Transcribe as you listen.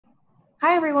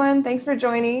Hi, everyone. Thanks for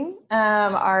joining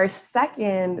our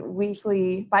second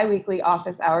bi-weekly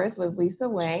office hours with Lisa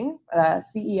Wang,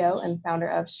 CEO and founder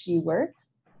of SheWorx.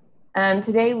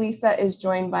 Today, Lisa is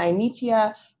joined by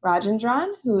Nitya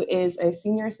Rajendran, who is a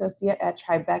senior associate at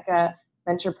Tribeca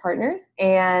Venture Partners,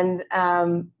 and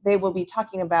they will be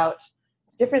talking about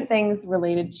different things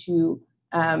related to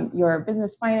your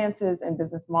business finances and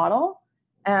business model.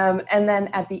 And then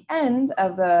at the end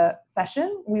of the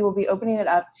session, we will be opening it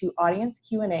up to audience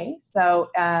Q&A. So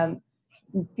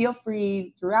feel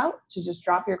free throughout to just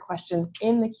drop your questions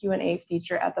in the Q&A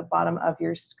feature at the bottom of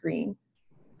your screen.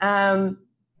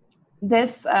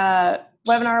 This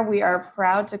webinar, we are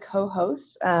proud to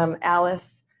co-host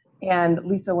Alice and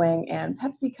Lisa Wang and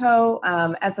PepsiCo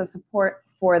as a support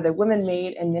for the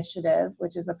WomanMade initiative,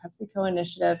 which is a PepsiCo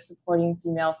initiative supporting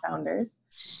female founders.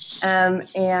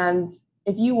 And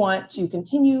if you want to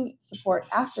continue support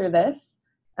after this,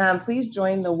 please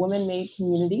join the WomanMade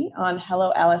community on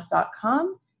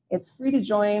helloalice.com. It's free to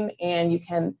join, and you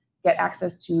can get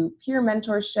access to peer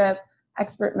mentorship,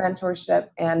 expert mentorship,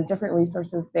 and different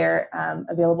resources there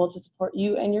available to support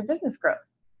you and your business growth.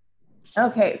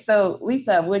 Okay, so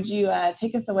Lisa, would you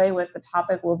take us away with the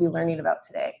topic we'll be learning about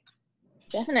today?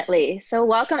 Definitely. So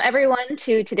welcome everyone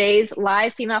to today's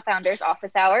live Female Founders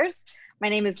Office Hours. My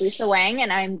name is Lisa Wang,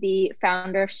 and I'm the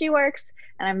founder of SheWorx,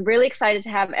 and I'm really excited to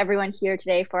have everyone here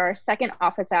today for our second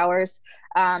office hours.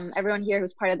 Everyone here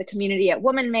who's part of the community at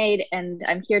WomanMade, and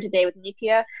I'm here today with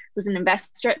Nitya, who's an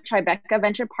investor at Tribeca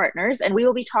Venture Partners, and we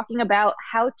will be talking about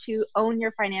how to own your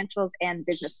financials and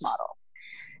business model.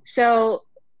 So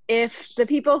if the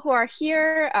people who are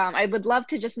here, I would love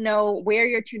to just know where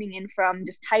you're tuning in from.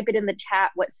 Just type it in the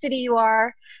chat what city you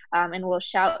are, and we'll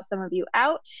shout some of you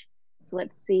out. So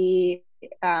let's see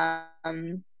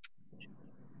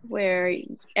where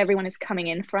everyone is coming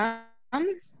in from.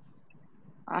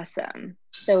 Awesome.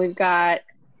 So we've got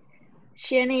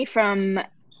Shiani from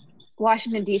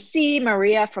Washington, D.C.,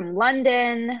 Maria from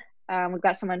London. We've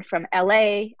got someone from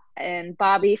L.A. and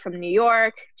Bobby from New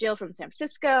York, Jill from San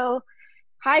Francisco.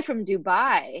 Hi from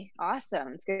Dubai. Awesome.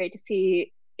 It's great to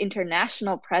see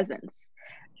international presence.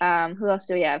 Who else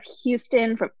do we have?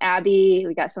 Houston from Abby.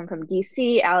 We got someone from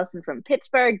DC, Allison from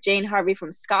Pittsburgh, Jane Harvey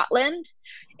from Scotland,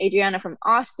 Adriana from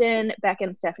Austin, Becca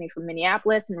and Stephanie from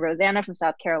Minneapolis, and Rosanna from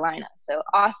South Carolina. So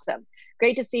awesome.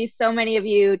 Great to see so many of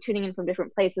you tuning in from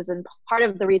different places. And part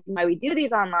of the reason why we do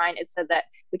these online is so that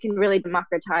we can really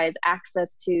democratize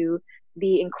access to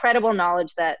the incredible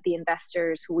knowledge that the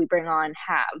investors who we bring on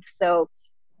have. So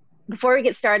before we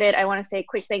get started, I want to say a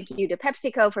quick thank you to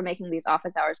PepsiCo for making these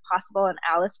office hours possible, and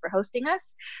Alice for hosting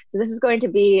us. So this is going to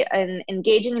be an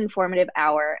engaging, informative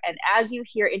hour. And as you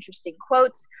hear interesting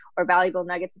quotes or valuable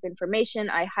nuggets of information,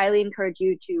 I highly encourage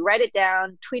you to write it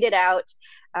down, tweet it out,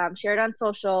 share it on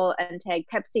social, and tag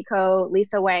PepsiCo,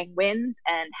 Lisa Wang Wins,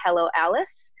 and Hello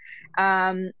Alice.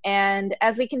 And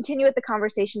as we continue with the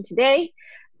conversation today,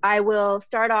 I will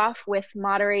start off with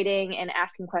moderating and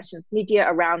asking questions,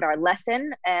 Nitya, around our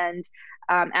lesson. And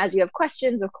as you have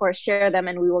questions, of course, share them,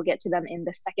 and we will get to them in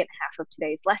the second half of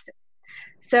today's lesson.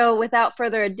 So without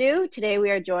further ado, today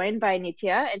we are joined by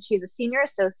Nitya, and she's a senior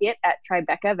associate at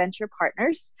Tribeca Venture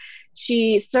Partners.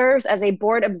 She serves as a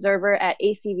board observer at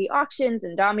ACV Auctions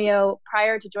and Domio.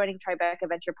 Prior to joining Tribeca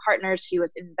Venture Partners, she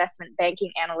was an investment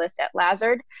banking analyst at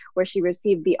Lazard, where she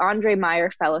received the Andre Meyer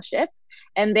Fellowship.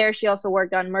 And there she also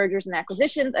worked on mergers and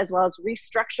acquisitions, as well as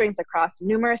restructurings across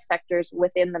numerous sectors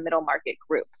within the middle market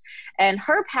group. And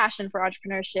her passion for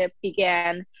entrepreneurship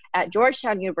began at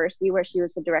Georgetown University, where she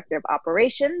was the director of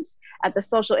operations at the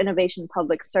Social Innovation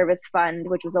Public Service Fund,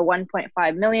 which was a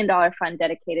 $1.5 million fund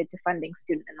dedicated to funding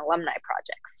student and alumni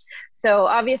projects. So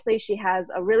obviously she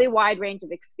has a really wide range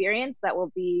of experience that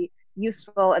will be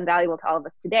useful and valuable to all of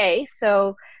us today.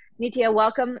 So Nitya,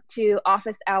 welcome to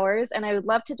Office Hours, and I would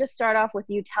love to just start off with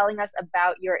you telling us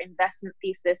about your investment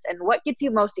thesis and what gets you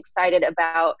most excited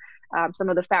about some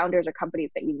of the founders or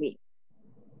companies that you meet.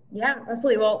 Yeah,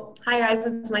 absolutely. Well, hi guys,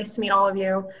 it's nice to meet all of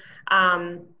you.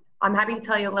 I'm happy to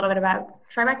tell you a little bit about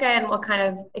Tribeca and what kind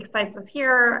of excites us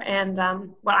here, and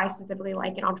what I specifically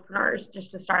like in entrepreneurs,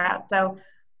 just to start out. So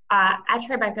at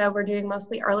Tribeca, we're doing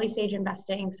mostly early stage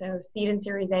investing, so seed and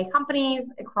Series A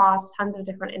companies across tons of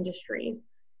different industries.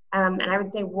 And I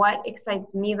would say what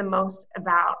excites me the most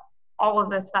about all of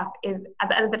this stuff is, at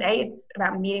the end of the day, it's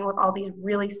about meeting with all these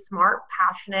really smart,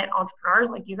 passionate entrepreneurs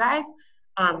like you guys.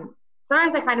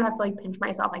 Sometimes I kind of have to pinch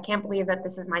myself. I can't believe that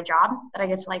this is my job, that I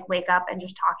get to wake up and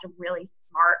just talk to really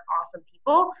smart, awesome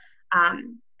people.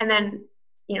 And then,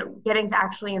 getting to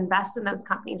actually invest in those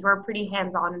companies. We're pretty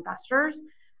hands-on investors.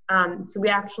 So we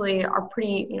actually are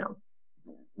pretty,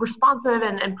 responsive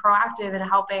and proactive in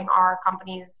helping our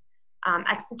companies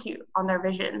execute on their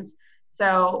visions.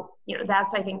 So,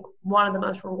 that's, I think, one of the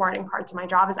most rewarding parts of my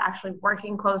job is actually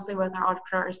working closely with our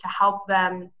entrepreneurs to help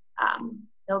them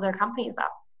build their companies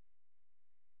up.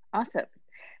 Awesome.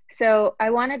 So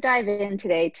I want to dive in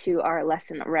today to our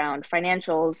lesson around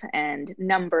financials and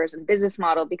numbers and business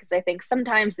model, because I think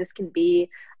sometimes this can be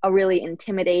a really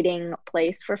intimidating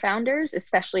place for founders,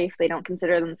 especially if they don't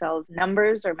consider themselves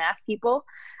numbers or math people.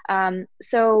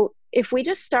 So if we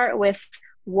just start with,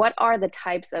 what are the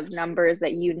types of numbers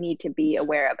that you need to be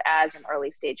aware of as an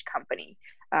early stage company,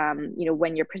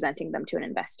 when you're presenting them to an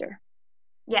investor?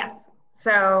 Yes.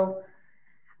 So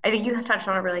I think you have touched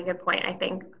on a really good point. I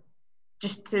think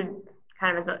just to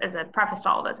kind of as a preface to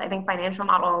all of this, I think financial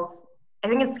models, I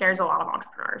think it scares a lot of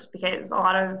entrepreneurs, because a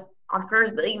lot of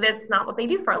entrepreneurs, that's not what they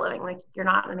do for a living. Like, you're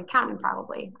not an accountant,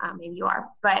 probably, maybe you are,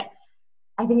 but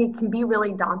I think it can be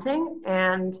really daunting.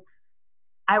 And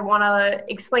I want to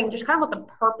explain just kind of what the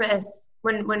purpose,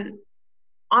 when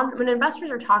investors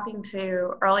are talking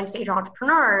to early stage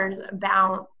entrepreneurs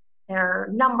about their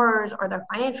numbers or their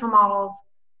financial models,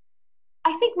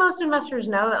 I think most investors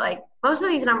know that most of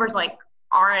these numbers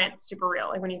aren't super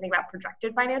real, when you think about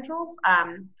projected financials.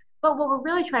 But what we're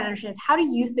really trying to understand is, how do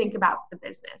you think about the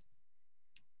business?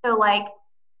 So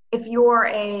if you're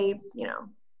a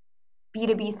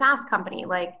B2B SaaS company,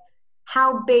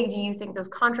 how big do you think those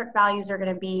contract values are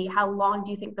going to be? How long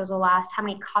do you think those will last? How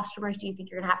many customers do you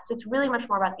think you're going to have? So it's really much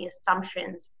more about the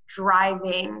assumptions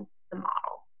driving the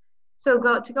model. So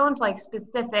to go into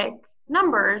specific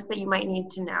numbers that you might need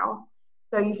to know.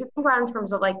 So you should think about in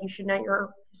terms of you should know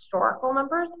your historical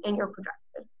numbers and your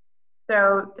projected.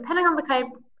 So depending on the type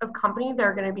of company, there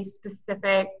are going to be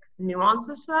specific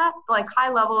nuances to that. But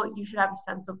high level, you should have a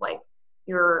sense of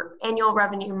your annual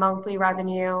revenue, monthly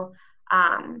revenue.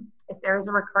 If there's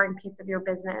a recurring piece of your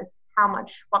business,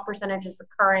 what percentage is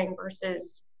recurring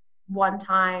versus one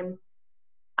time.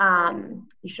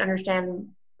 You should understand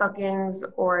bookings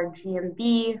or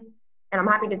GMV. And I'm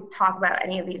happy to talk about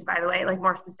any of these, by the way,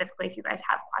 more specifically if you guys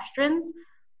have questions.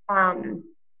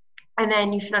 And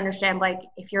then you should understand,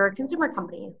 if you're a consumer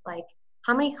company,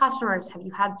 how many customers have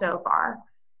you had so far?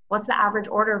 What's the average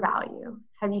order value?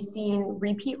 Have you seen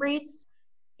repeat rates?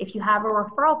 If you have a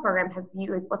referral program,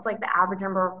 what's the average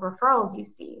number of referrals you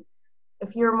see?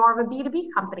 If you're more of a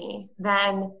B2B company,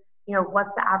 then,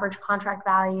 what's the average contract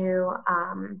value?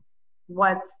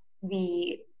 What's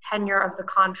the tenure of the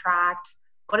contract?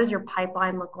 What does your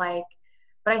pipeline look like?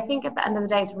 But I think at the end of the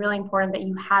day, it's really important that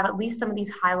you have at least some of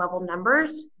these high level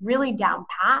numbers really down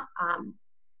pat,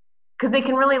 because they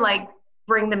can really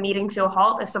bring the meeting to a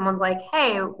halt if someone's like,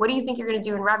 hey, what do you think you're going to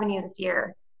do in revenue this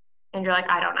year? And you're like,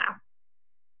 I don't know.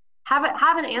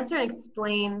 Have an answer and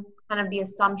explain kind of the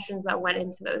assumptions that went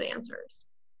into those answers.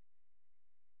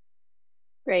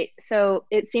 Great. So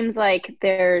it seems like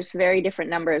there's very different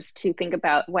numbers to think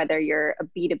about whether you're a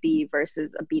B2B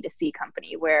versus a B2C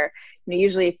company, where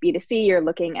usually if B2C, you're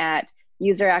looking at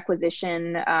user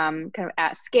acquisition kind of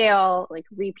at scale,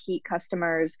 repeat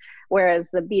customers, whereas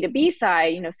the B2B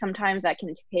side, sometimes that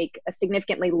can take a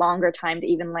significantly longer time to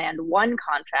even land one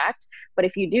contract. But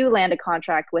if you do land a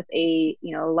contract with a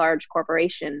large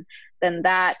corporation, then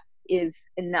that is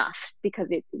enough,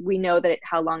 because we know that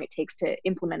how long it takes to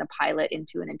implement a pilot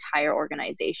into an entire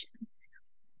organization.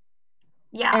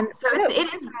 Yeah. And so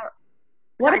it is.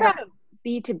 What about a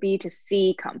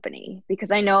B2B2C company?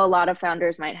 Because I know a lot of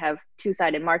founders might have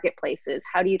two-sided marketplaces.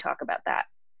 How do you talk about that?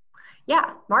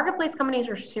 Yeah, marketplace companies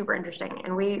are super interesting,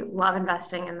 and we love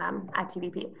investing in them at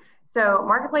TVP. So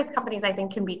marketplace companies, I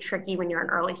think, can be tricky when you're an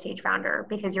early stage founder,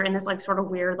 because you're in this sort of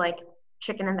weird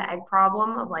chicken and the egg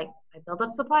problem of I build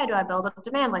up supply, do I build up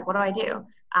demand? What do I do?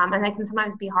 And it can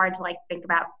sometimes be hard to think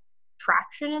about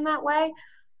traction in that way.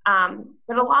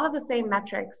 But a lot of the same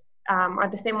metrics are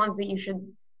the same ones that you should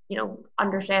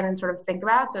understand and sort of think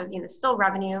about. So still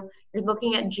revenue. You're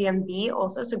looking at GMV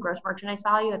also, so gross merchandise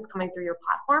value that's coming through your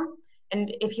platform.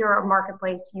 And if you're a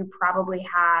marketplace, you probably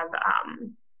have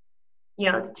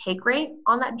the take rate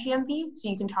on that GMV. So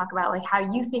you can talk about how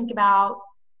you think about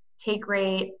take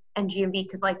rate and GMV,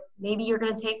 because maybe you're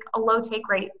going to take a low take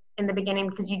rate in the beginning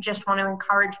because you just want to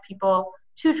encourage people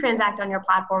to transact on your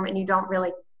platform and you don't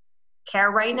really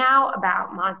care right now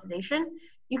about monetization.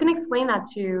 You can explain that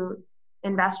to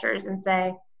investors and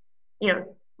say,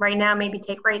 right now maybe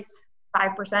take rates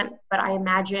 5%, but I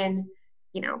imagine,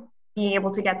 being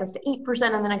able to get this to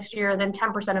 8% in the next year, then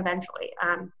 10% eventually.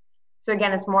 So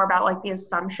again, it's more about the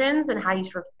assumptions and how you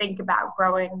sort of think about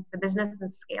growing the business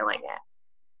and scaling it.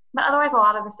 But otherwise, a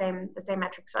lot of the same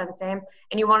metrics are the same.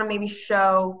 And you want to maybe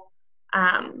show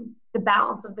the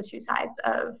balance of the two sides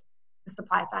of the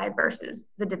supply side versus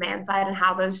the demand side, and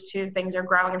how those two things are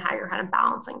growing and how you're kind of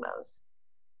balancing those.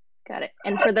 Got it.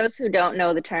 And for those who don't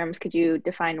know the terms, could you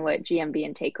define what GMV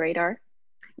and take rate are?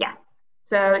 Yes.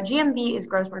 So GMV is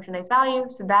gross merchandise value.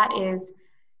 So that is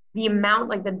the amount,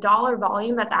 like the dollar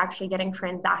volume that's actually getting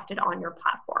transacted on your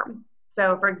platform.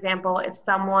 So for example, if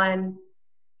someone,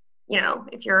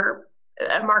 if you're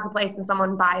a marketplace and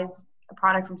someone buys a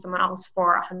product from someone else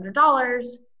for $100,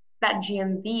 that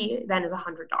GMV then is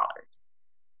 $100.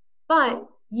 But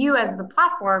you as the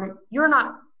platform, you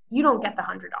don't get the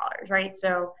 $100, right?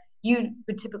 So you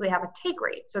would typically have a take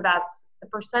rate. So that's the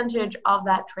percentage of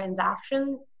that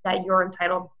transaction that you're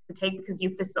entitled to take because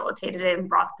you facilitated it and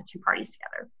brought the two parties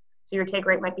together. So your take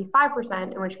rate might be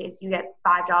 5%, in which case you get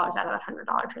 $5 out of that $100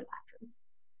 transaction.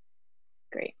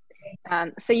 Great.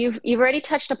 So you've already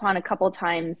touched upon a couple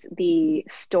times the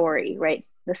story, right?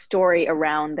 The story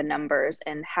around the numbers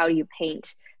and how you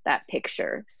paint that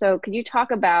picture. So could you talk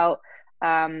about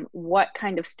what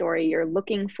kind of story you're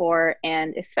looking for,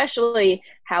 and especially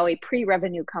how a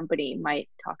pre-revenue company might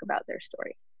talk about their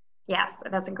story? Yes,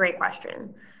 that's a great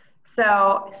question.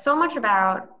 So much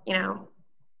about,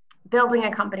 building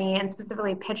a company and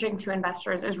specifically pitching to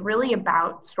investors is really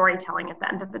about storytelling at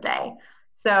the end of the day.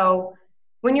 So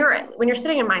when you're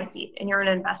sitting in my seat and you're an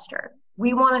investor,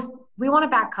 we want to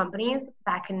back companies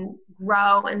that can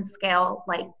grow and scale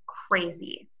like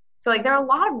crazy. So like there are a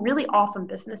lot of really awesome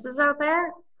businesses out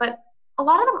there, but a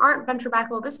lot of them aren't venture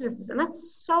backable businesses, and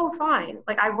that's so fine.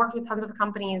 Like I've worked with tons of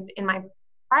companies in my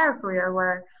prior career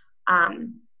where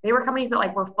they were companies that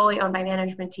like were fully owned by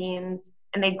management teams,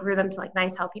 and they grew them to like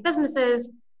nice, healthy businesses,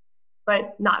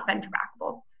 but not venture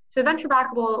backable. So venture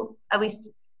backable, at least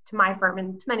to my firm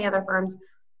and to many other firms,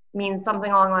 means something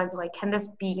along the lines of like, can this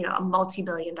be, a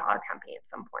multi-billion-dollar company at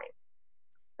some point?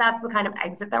 That's the kind of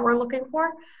exit that we're looking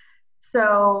for.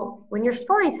 So when you're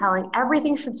storytelling,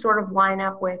 everything should sort of line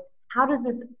up with how does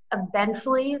this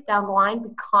eventually down the line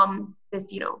become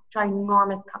this,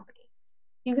 ginormous company?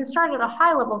 You can start at a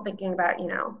high level thinking about,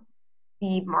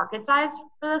 the market size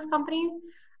for this company.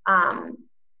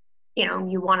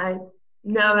 You want to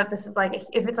know that this is like,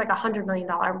 if it's like $100 million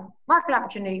market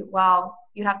opportunity, well,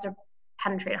 you'd have to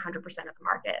penetrate 100% of the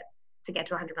market to get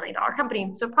to a $100 million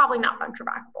company. So probably not venture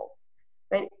backable.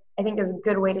 But I think is a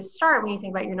good way to start when you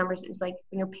think about your numbers is like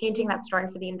when you're painting that story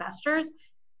for the investors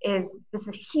is this is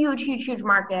a huge, huge, huge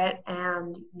market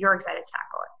and you're excited to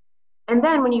tackle it. And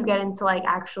then when you get into like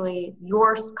actually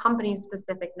your company's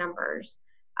specific numbers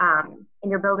and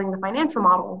you're building the financial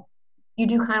model, you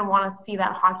do kind of want to see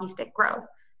that hockey stick growth.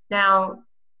 Now,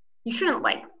 you shouldn't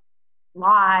like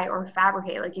lie or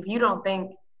fabricate. Like if you don't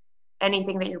think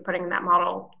anything that you're putting in that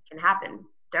model can happen,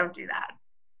 don't do that.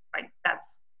 Like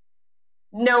that's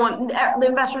no one, the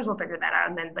investors will figure that out,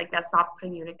 and then like that's not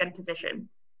putting you in a good position.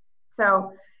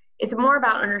 So it's more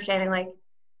about understanding like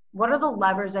what are the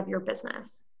levers of your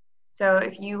business. So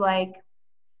if you like,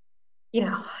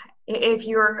 if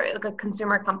you're like a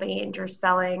consumer company and you're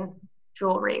selling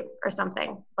jewelry or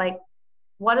something, like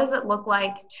what does it look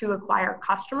like to acquire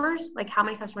customers? Like how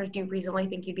many customers do you reasonably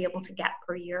think you'd be able to get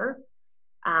per year?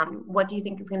 What do you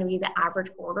think is going to be the average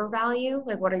order value?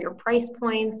 Like what are your price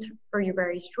points for your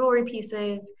various jewelry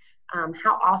pieces?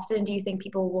 How often do you think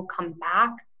people will come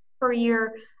back per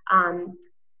year?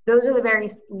 Those are the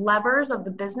various levers of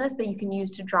the business that you can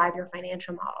use to drive your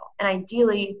financial model. And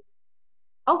ideally,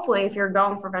 hopefully, if you're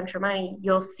going for venture money,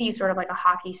 you'll see sort of like a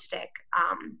hockey stick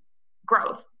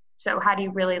growth. So how do you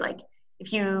really like,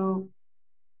 if you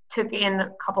took in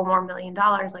a couple more $1 million,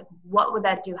 like what would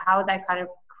that do? How would that kind of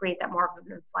create that more of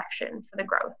an inflection for the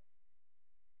growth?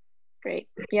 Great.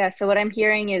 Yeah. So what I'm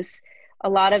hearing is a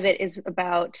lot of it is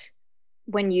about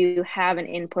when you have an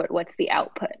input, what's the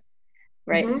output,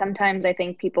 right? Mm-hmm. Sometimes I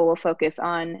think people will focus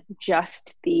on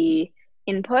just the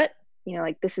input,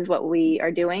 like this is what we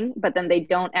are doing, but then they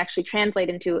don't actually translate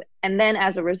into, and then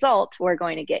as a result, we're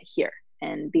going to get here.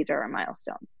 And these are our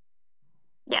milestones.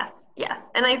 Yes.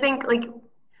 And I think like,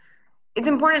 it's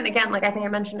important, again, like I think I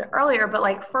mentioned it earlier, but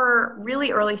like for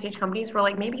really early stage companies where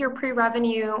like maybe you're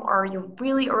pre-revenue or you're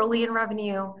really early in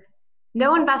revenue,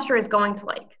 no investor is going to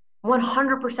like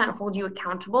 100% hold you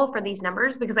accountable for these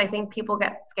numbers, because I think people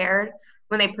get scared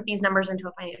when they put these numbers into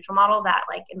a financial model that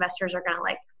like investors are going to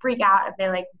like freak out if they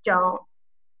like don't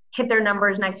hit their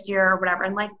numbers next year or whatever.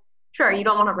 And like, sure, you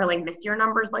don't want to really miss your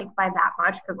numbers like by that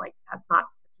much because like that's not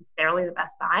necessarily the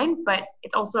best sign, but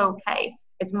it's also okay.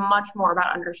 It's much more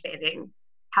about understanding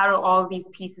how do all of these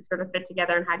pieces sort of fit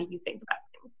together and how do you think about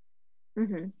things.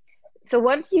 Mm-hmm. So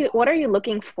what are you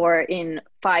looking for in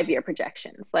 5-year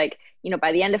projections? Like,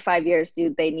 by the end of 5 years,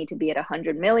 do they need to be at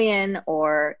 100 million,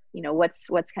 or,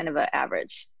 what's kind of an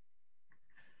average?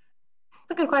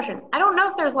 That's a good question. I don't know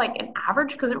if there's like an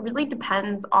average, because it really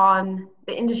depends on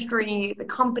the industry, the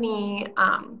company.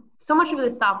 So much of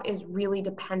this stuff is really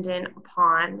dependent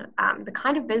upon the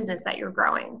kind of business that you're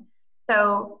growing.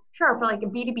 So sure, for like a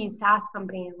B2B SaaS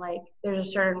company, like there's a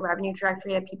certain revenue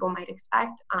trajectory that people might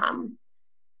expect,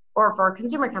 or for a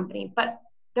consumer company. But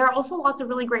there are also lots of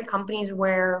really great companies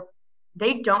where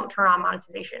they don't turn on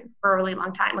monetization for a really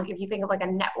long time. Like if you think of like a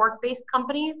network-based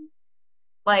company,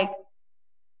 like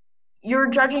you're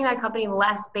judging that company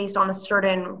less based on a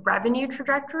certain revenue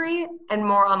trajectory and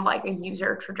more on like a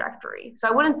user trajectory. So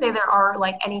I wouldn't say there are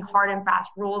like any hard and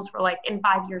fast rules for like in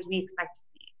 5 years we expect to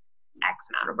see X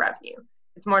amount of revenue.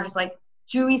 It's more just like,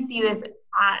 do we see this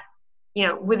at,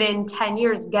 within 10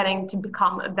 years getting to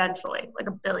become eventually like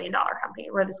 $1 billion company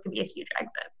where this could be a huge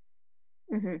exit.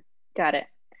 Mm-hmm. Got it.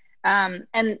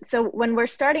 And so when we're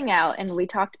starting out, and we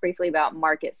talked briefly about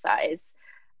market size,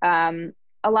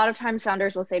 a lot of times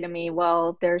founders will say to me,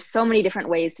 well, there's so many different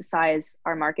ways to size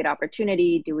our market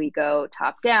opportunity. Do we go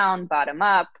top down, bottom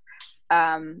up?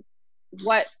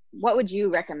 What would you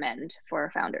recommend for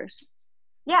founders?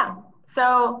 Yeah.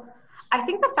 So I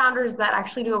think the founders that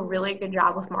actually do a really good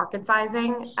job with market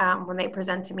sizing when they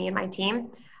present to me and my team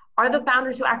are the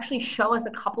founders who actually show us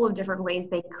a couple of different ways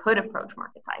they could approach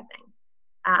market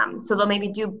sizing. So they'll maybe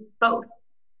do both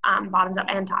bottoms up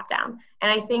and top down.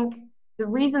 And I think the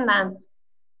reason that's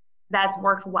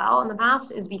worked well in the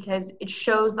past is because it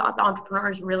shows that the entrepreneur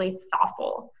is really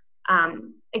thoughtful.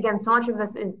 Again, so much of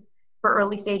this is for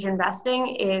early stage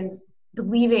investing is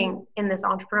believing in this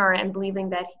entrepreneur and believing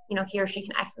that he or she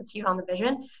can execute on the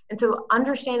vision. And so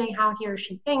understanding how he or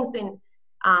she thinks and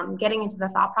getting into the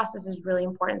thought process is really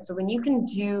important. So if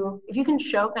you can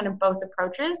show kind of both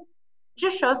approaches, it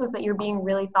just shows us that you're being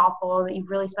really thoughtful, that you've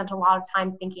really spent a lot of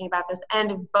time thinking about this,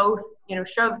 and if both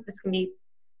show that this can be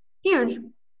huge,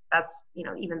 that's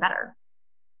even better.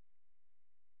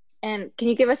 And can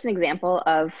you give us an example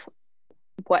of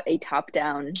what a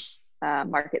top-down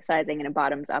market sizing and a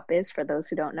bottoms-up is for those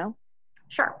who don't know?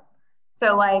 Sure.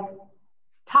 So like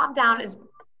top-down is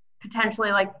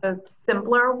potentially like the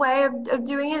simpler way of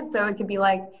doing it. So it could be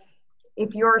like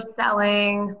if you're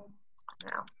selling,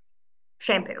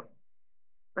 shampoo.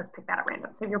 Let's pick that at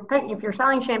random. So if you're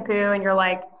selling shampoo and you're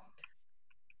like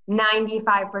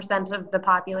 95% of the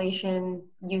population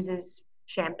uses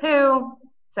shampoo,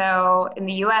 so in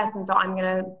the US, and so I'm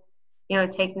going to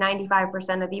take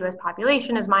 95% of the US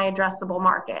population as my addressable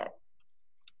market.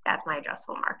 That's my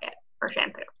addressable market for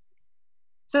shampoo.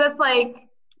 So that's like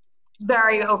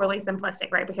very overly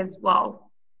simplistic, right? Because,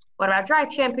 well, what about dry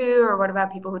shampoo, or what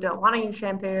about people who don't want to use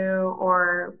shampoo,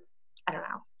 or I don't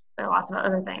know. There are lots of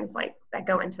other things like that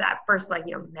go into that. First, like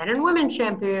men and women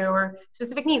shampoo or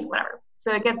specific needs, whatever.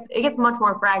 So it gets much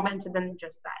more fragmented than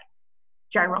just that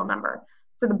general number.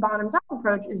 So the bottoms up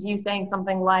approach is you saying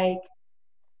something like,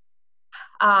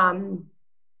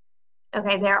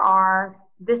 okay, there are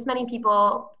this many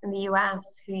people in the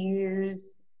US who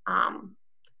use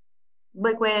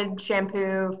liquid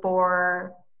shampoo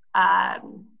for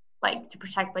like to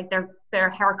protect like their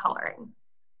hair coloring.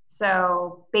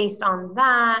 So based on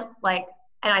that, like,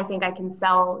 and I think I can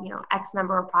sell, X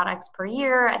number of products per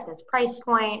year at this price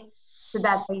point. So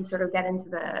that's how you sort of get into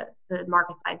the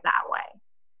market size that way.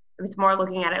 It was more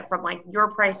looking at it from like your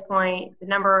price point, the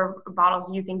number of bottles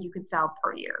you think you could sell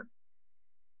per year.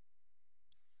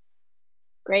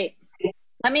 Great.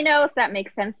 Let me know if that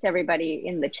makes sense to everybody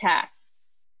in the chat.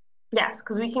 Yes,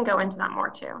 because we can go into that more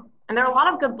too. And there are a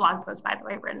lot of good blog posts, by the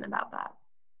way, written about that.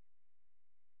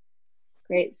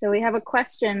 Great. So we have a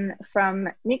question from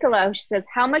Nicola, who says,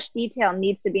 how much detail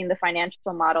needs to be in the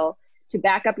financial model to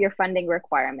back up your funding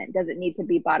requirement? Does it need to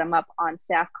be bottom up on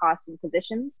staff costs and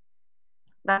positions?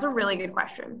 That's a really good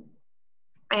question.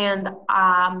 And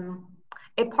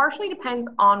it partially depends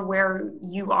on where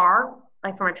you are,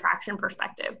 like from a traction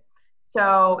perspective.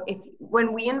 So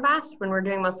when we invest, when we're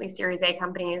doing mostly Series A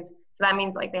companies, so that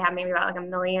means like they have maybe about like $1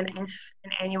 million-ish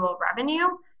in annual revenue.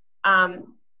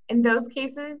 In those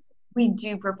cases, we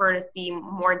do prefer to see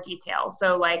more detail.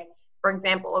 So like, for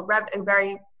example, a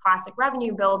very classic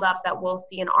revenue buildup that we'll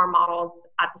see in our models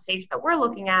at the stage that we're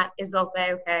looking at is they'll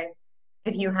say, okay,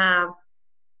 if you have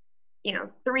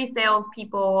 3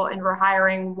 salespeople and we're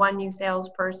hiring 1 new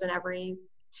salesperson every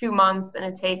 2 months and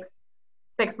it takes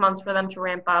 6 months for them to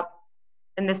ramp up,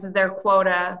 and this is their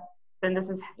quota, then this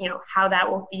is how that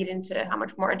will feed into how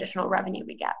much more additional revenue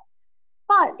we get.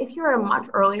 But if you're at a much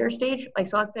earlier stage, like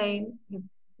so let's say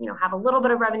you have a little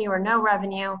bit of revenue or no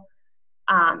revenue,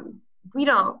 We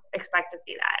don't expect to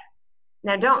see that.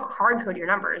 Now, don't hard code your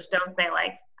numbers. Don't say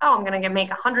like, oh, I'm going to make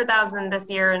 100,000 this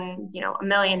year and, you know, 1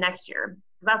 million next year,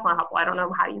 because that's not helpful. I don't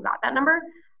know how you got that number.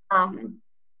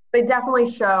 But definitely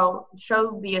show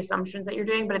the assumptions that you're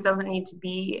doing, but it doesn't need to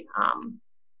be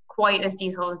quite as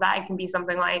detailed as that. It can be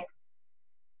something like,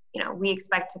 you know, we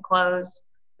expect to close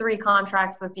 3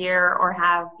 contracts this year, or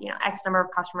have, you know, X number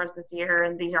of customers this year,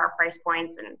 and these are our price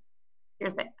points, and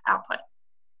here's the output.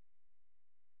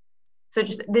 So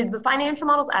just the financial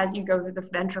models, as you go through the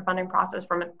venture funding process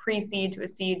from a pre-seed to a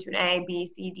seed to an A, B,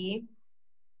 C, D,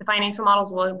 the financial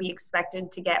models will be expected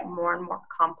to get more and more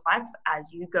complex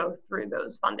as you go through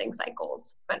those funding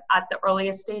cycles. But at the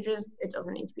earliest stages, it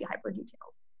doesn't need to be hyper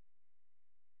detailed.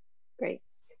 Great.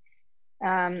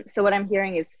 So what I'm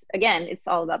hearing is, again, it's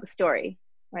all about the story,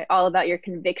 right? All about your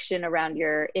conviction around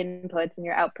your inputs and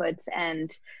your outputs,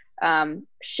 and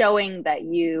showing that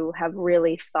you have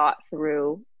really thought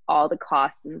through all the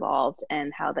costs involved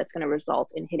and how that's going to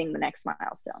result in hitting the next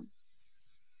milestone.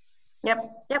 Yep.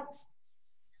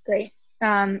 Great.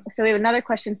 So we have another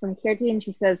question from Kirti, and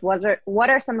she says, what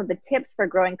are some of the tips for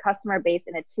growing customer base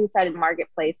in a two-sided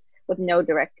marketplace with no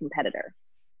direct competitor?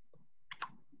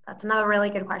 That's another really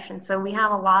good question. So we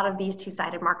have a lot of these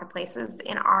two-sided marketplaces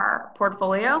in our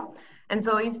portfolio. And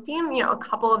so we've seen, you know, a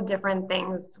couple of different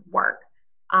things work.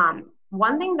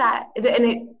 One thing that,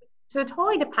 so it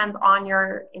totally depends on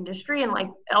your industry and like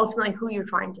ultimately who you're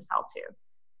trying to sell to.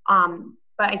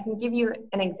 But I can give you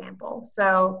an example.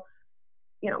 So,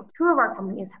 you know, 2 of our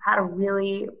companies have had a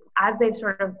really, as they've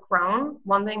sort of grown,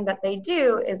 one thing that they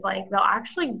do is like, they'll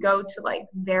actually go to like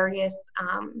various,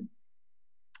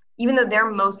 even though they're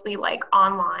mostly like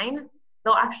online,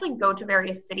 they'll actually go to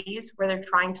various cities where they're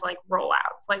trying to like roll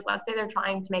out. So like, let's say they're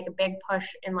trying to make a big push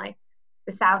in like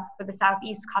the South for the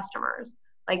Southeast customers.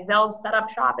 Like they'll set up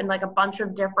shop in like a bunch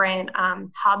of different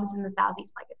hubs in the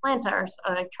Southeast, like Atlanta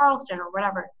or like Charleston or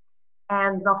whatever.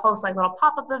 And they'll host like little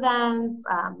pop-up events,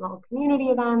 little community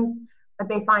events, but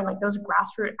they find like those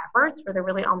grassroots efforts where they're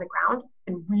really on the ground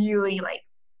and really like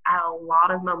add a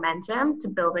lot of momentum to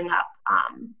building up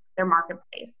their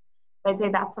marketplace. I'd say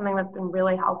that's something that's been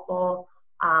really helpful.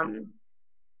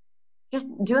 Just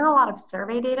doing a lot of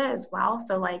survey data as well.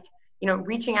 So like, you know,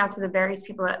 reaching out to the various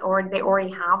people that they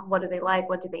already have, what do they like,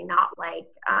 what do they not like,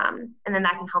 and then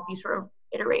that can help you sort of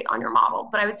iterate on your model.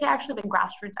 But I would say actually the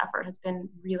grassroots effort has been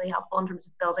really helpful in terms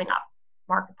of building up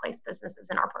marketplace businesses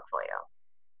in our portfolio.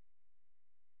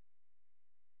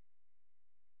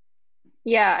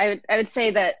 Yeah, I would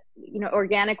say that, you know,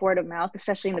 organic word of mouth,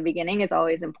 especially in the beginning, is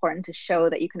always important to show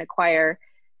that you can acquire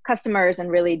customers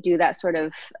and really do that sort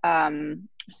of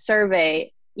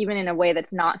survey, even in a way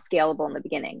that's not scalable in the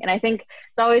beginning. And I think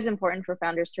it's always important for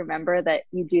founders to remember that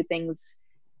you do things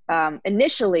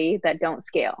initially that don't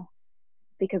scale,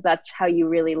 because that's how you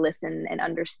really listen and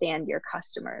understand your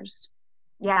customers.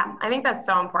 Yeah, I think that's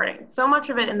so important. So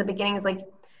much of it in the beginning is like,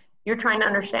 you're trying to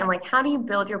understand, like, how do you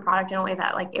build your product in a way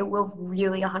that like it will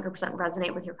really 100%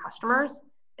 resonate with your customers?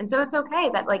 And so it's okay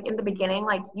that like in the beginning,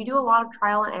 like you do a lot of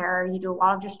trial and error, you do a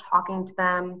lot of just talking to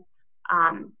them.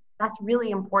 That's really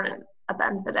important at the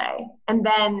end of the day. And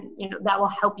then, you know, that will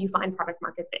help you find product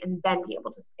market fit and then be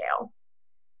able to scale.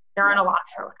 There aren't a lot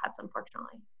of shortcuts,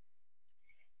 unfortunately.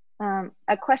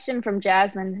 A question from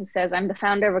Jasmine, who says, I'm the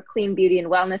founder of a clean beauty and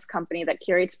wellness company that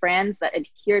curates brands that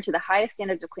adhere to the highest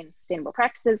standards of clean and sustainable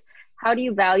practices. How do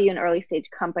you value an early stage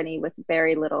company with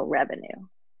very little revenue?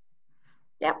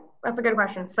 Yeah, that's a good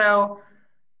question. So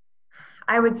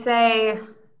I would say,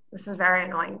 this is very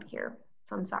annoying to hear,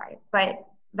 so I'm sorry, but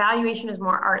valuation is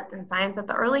more art than science at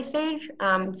the early stage.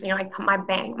 So, you know, like my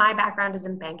background is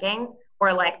in banking,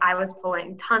 where like I was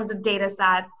pulling tons of data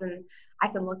sets and I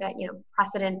can look at, you know,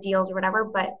 precedent deals or whatever,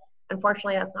 but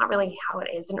unfortunately that's not really how it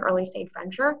is in early stage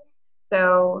venture.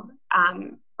 So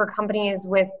for companies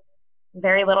with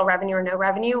very little revenue or no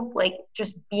revenue, like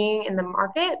just being in the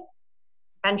market,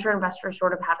 venture investors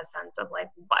sort of have a sense of like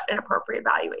what an appropriate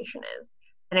valuation is,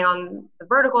 depending on the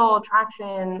vertical,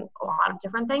 traction, a lot of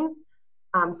different things.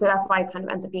 So that's why it kind of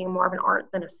ends up being more of an art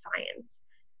than a science.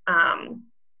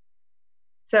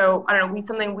 So I don't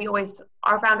know,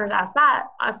 our founders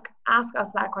ask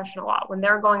us that question a lot. When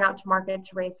they're going out to market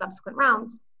to raise subsequent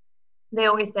rounds, they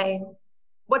always say,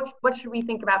 what should we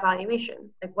think about valuation?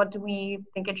 Like, what do we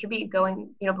think it should be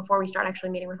going, you know, before we start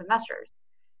actually meeting with investors?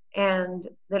 And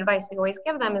the advice we always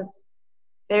give them is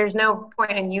there's no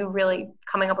point in you really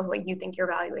coming up with what you think your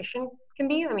valuation can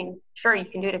be. I mean, sure, you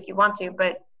can do it if you want to,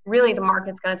 but really the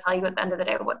market's going to tell you at the end of the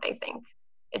day what they think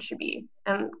it should be.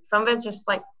 And some of it's just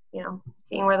like, you know,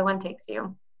 seeing where the wind takes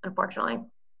you, unfortunately.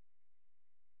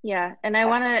 Yeah, and I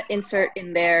want to insert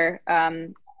in there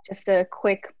just a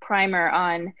quick primer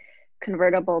on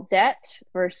convertible debt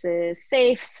versus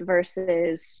safes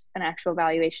versus an actual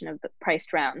valuation of the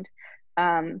priced round.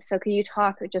 So can you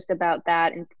talk just about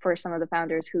that and for some of the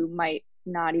founders who might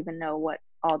not even know what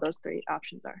all those three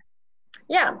options are?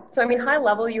 Yeah, so I mean, high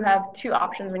level, you have two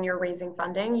options when you're raising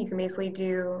funding. You can basically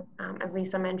do, as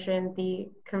Lisa mentioned, the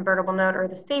convertible note or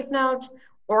the safe note,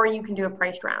 or you can do a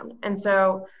priced round. And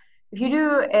so if you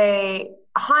do a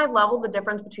high level, the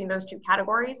difference between those two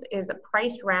categories is a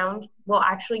priced round will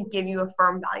actually give you a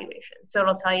firm valuation. So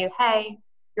it'll tell you, hey,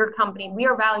 your company, we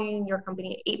are valuing your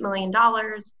company at $8 million.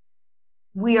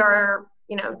 We are,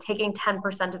 taking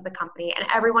 10% of the company, and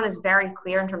everyone is very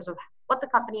clear in terms of what the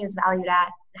company is valued at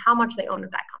and how much they own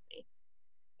of that company.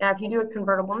 Now, if you do a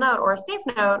convertible note or a safe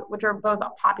note, which are both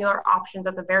popular options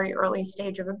at the very early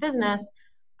stage of a business,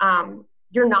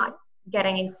 you're not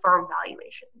getting a firm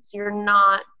valuation. So you're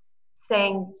not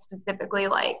saying specifically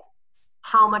like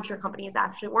how much your company is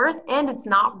actually worth, and it's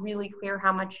not really clear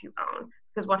how much you own.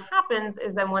 Because what happens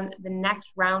is then when the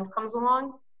next round comes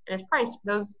along and is priced,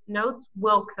 those notes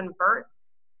will convert,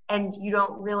 and you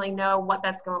don't really know what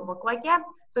that's going to look like yet.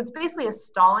 So it's basically a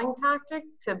stalling tactic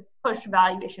to push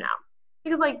valuation out,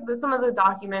 because like some of the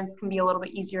documents can be a little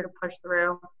bit easier to push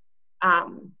through.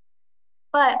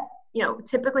 But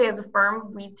typically as a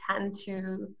firm, we tend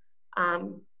to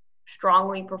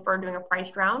strongly prefer doing a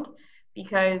priced round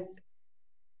because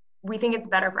we think it's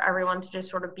better for everyone to just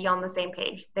sort of be on the same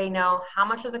page. They know how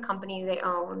much of the company they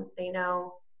own, they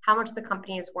know how much the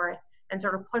company is worth, and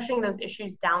sort of pushing those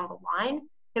issues down the line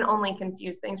can only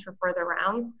confuse things for further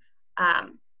rounds.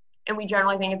 And we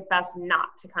generally think it's best not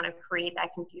to kind of create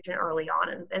that confusion early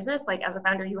on in the business. Like as a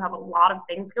founder, you have a lot of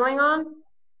things going on,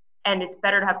 and it's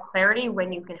better to have clarity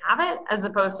when you can have it, as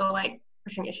opposed to like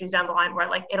pushing issues down the line where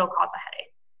like it'll cause a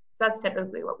headache. So that's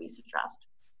typically what we suggest.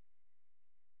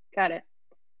 Got it.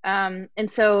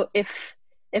 And so if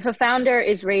a founder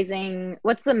is raising,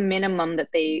 what's the minimum that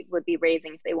they would be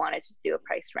raising if they wanted to do a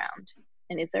price round?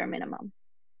 And is there a minimum?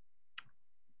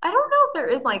 I don't know if there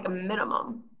is like a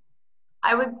minimum.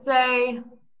 I would say,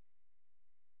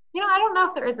 I don't know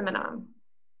if there is a minimum.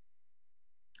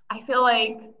 I feel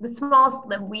like the smallest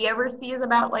that we ever see is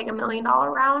about like $1 million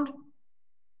round,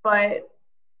 but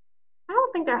I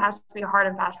don't think there has to be a hard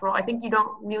and fast rule. I think you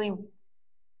don't really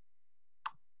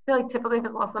feel like typically if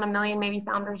it's less than $1 million, maybe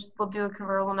founders will do a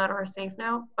convertible note or a safe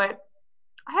note, but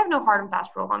I have no hard and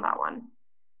fast rule on that one.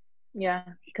 Yeah,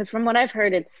 because from what I've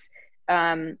heard, it's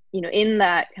in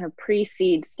that kind of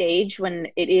pre-seed stage when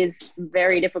it is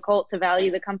very difficult to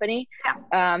value the company.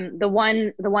 Yeah. The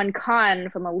one con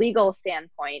from a legal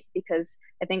standpoint, because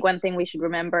I think one thing we should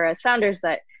remember as founders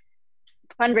that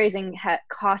fundraising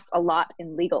costs a lot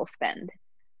in legal spend,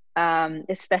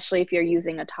 especially if you're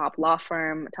using a top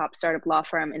startup law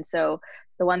firm. And so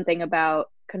the one thing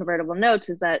about convertible notes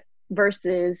is that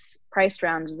versus priced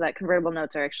rounds is that convertible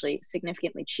notes are actually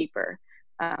significantly cheaper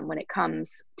when it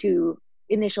comes to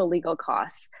initial legal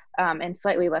costs, and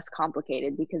slightly less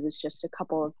complicated because it's just a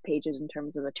couple of pages in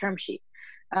terms of a term sheet.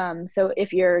 So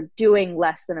if you're doing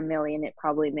less than $1 million, it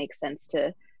probably makes sense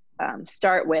to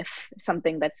start with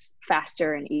something that's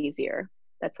faster and easier.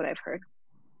 That's what I've heard.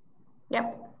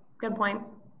 Yep, good point.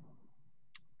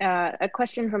 A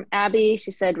question from Abby.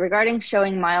 She said, regarding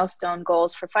showing milestone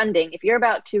goals for funding, if you're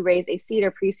about to raise a seed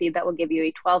or pre-seed that will give you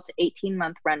a 12 to 18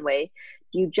 month runway,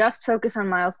 do you just focus on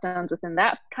milestones within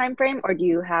that time frame, or do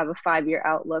you have a 5-year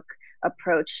outlook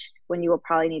approach when you will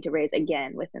probably need to raise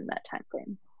again within that time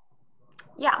frame?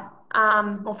 Yeah.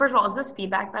 Well, first of all, is this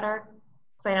feedback better?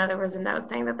 Because I know there was a note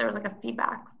saying that there was like a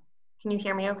feedback. Can you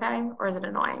hear me okay? Or is it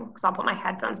annoying? Because I'll put my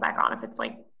headphones back on if it's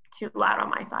like too loud on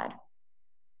my side.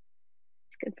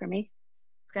 Good for me.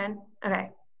 It's good?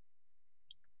 Okay.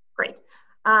 Great.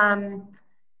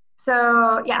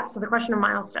 So the question of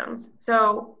milestones.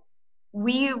 So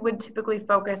we would typically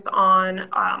focus on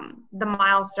the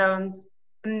milestones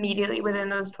immediately within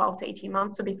those 12 to 18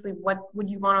 months. So basically, what would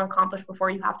you want to accomplish before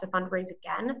you have to fundraise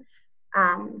again?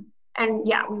 And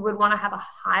we would want to have a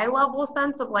high level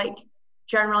sense of like,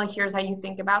 generally, here's how you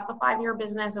think about the 5-year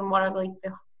business and what are like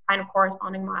the kind of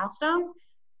corresponding milestones.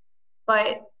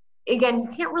 But again, you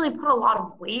can't really put a lot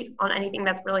of weight on anything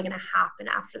that's really going to happen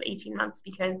after the 18 months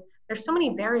because there's so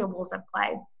many variables at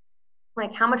play.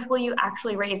 Like how much will you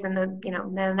actually raise in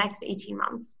the next 18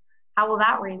 months? How will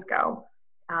that raise go?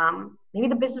 Maybe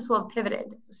the business will have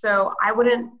pivoted. So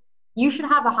you should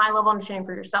have a high level understanding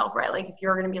for yourself, right? Like if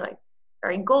you're going to be like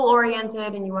very goal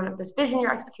oriented and you want to have this vision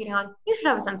you're executing on, you should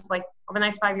have a sense of like, over the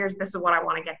next 5 years, this is what I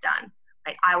want to get done.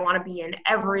 Like I want to be in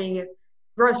every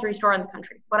grocery store in the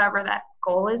country, whatever that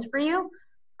goal is for you.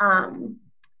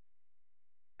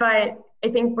 But I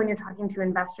think when you're talking to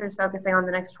investors focusing on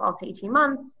the next 12 to 18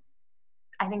 months,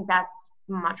 I think that's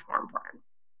much more important.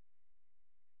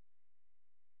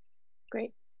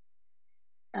 Great.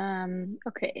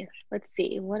 Okay, let's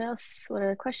see. What else? What are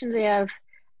the questions we have?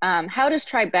 How does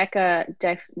Tribeca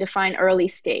define early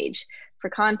stage? For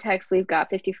context, we've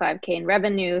got 55K in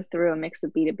revenue through a mix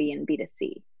of B2B and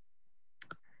B2C.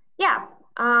 Yeah.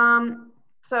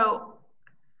 So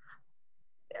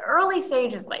early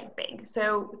stage is like big.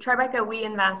 So Tribeca, we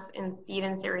invest in seed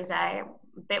and Series A,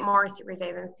 a bit more Series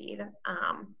A than seed.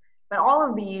 But all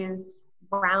of these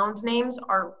round names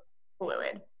are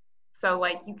fluid. So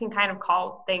like you can kind of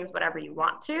call things whatever you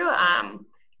want to.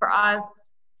 For us,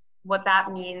 what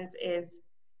that means is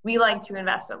we like to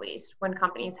invest at least when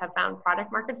companies have found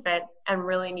product market fit and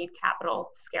really need capital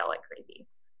to scale like crazy.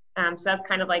 So that's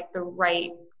kind of like the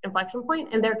right inflection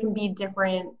point. And there can be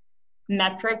different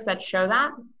metrics that show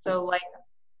that. So like,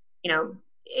 you know,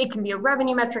 it can be a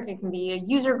revenue metric, it can be a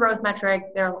user growth metric.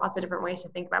 There are lots of different ways to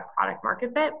think about product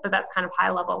market fit, but that's kind of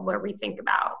high level where we think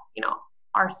about, you know,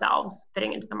 ourselves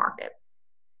fitting into the market.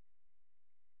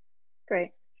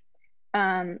 Great.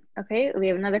 Okay, we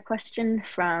have another question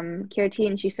from Kirti,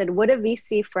 and she said, would a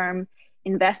VC firm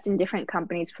invest in different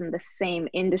companies from the same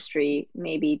industry,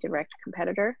 maybe direct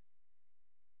competitor?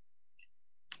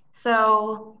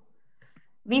 So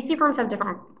VC firms have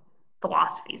different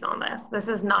philosophies on this. This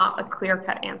is not a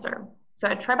clear-cut answer. So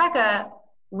at Tribeca,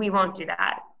 we won't do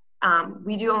that.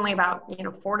 We do only about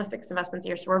 4 to 6 investments a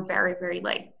year, so we're very, very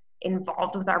like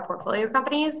involved with our portfolio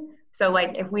companies. So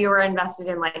like if we were invested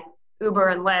in like Uber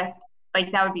and Lyft, like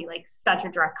that would be like such a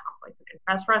direct conflict of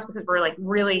interest for us because we're like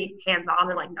really hands-on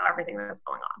and like know everything that's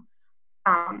going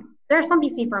on. There are some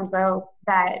VC firms though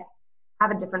that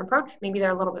have a different approach. Maybe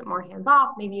they're a little bit more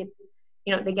hands-off. Maybe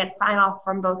they get sign-off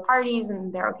from both parties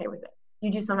and they're okay with it.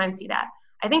 You do sometimes see that.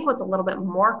 I think what's a little bit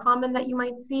more common that you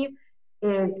might see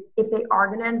is if they are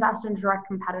going to invest in a direct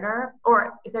competitor,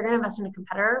 or if they're going to invest in a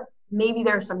competitor, maybe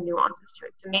there's some nuances to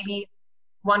it. So maybe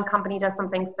one company does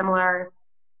something similar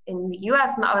in the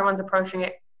US and the other one's approaching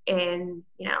it in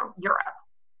Europe.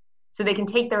 So they can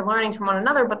take their learnings from one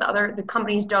another, but the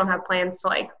companies don't have plans to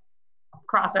like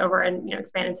cross over and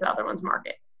expand into the other one's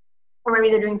market. Or maybe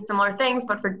they're doing similar things,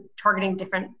 but for targeting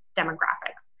different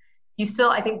demographics.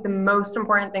 I think the most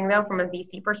important thing though, from a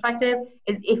VC perspective,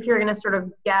 is if you're going to sort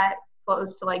of get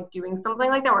close to like doing something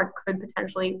like that, where it could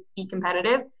potentially be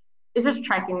competitive, is just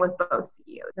checking with both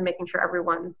CEOs and making sure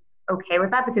everyone's okay with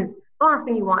that. Because the last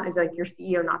thing you want is like your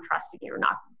CEO not trusting you or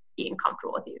not being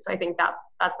comfortable with you. So I think that's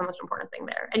the most important thing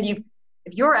there. And if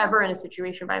you're ever in a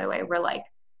situation, by the way, where like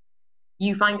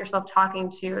you find yourself talking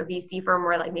to a VC firm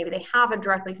where like maybe they have a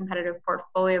directly competitive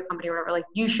portfolio company or whatever, like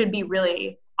you should be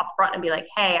really upfront and be like,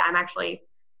 hey, I'm actually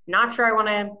not sure I want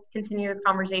to continue this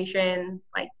conversation.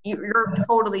 Like you're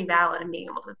totally valid in being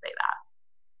able to say that.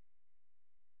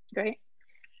 Great.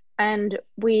 And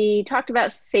we talked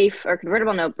about SAFE or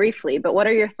convertible note briefly, but what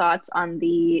are your thoughts on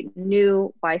the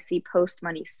new YC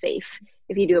post-money SAFE?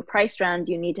 If you do a price round,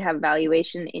 do you need to have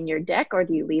valuation in your deck, or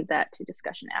do you leave that to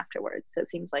discussion afterwards? So it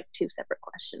seems like 2 separate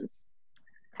questions.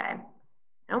 Okay.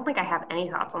 I don't think I have any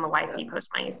thoughts on the YC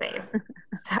post-money SAFE.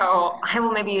 So I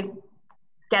will maybe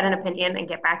get an opinion and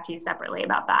get back to you separately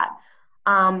about that.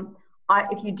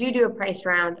 If you do a price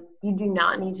round, you do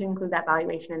not need to include that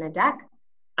valuation in a deck.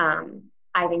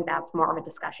 I think that's more of a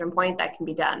discussion point that can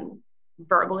be done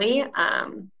verbally.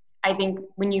 I think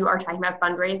when you are talking about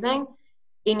fundraising,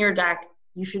 in your deck,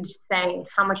 you should say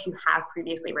how much you have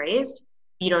previously raised.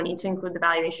 You don't need to include the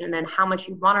valuation, and then how much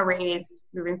you want to raise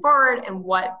moving forward and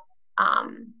what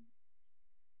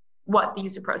the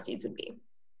use of proceeds would be.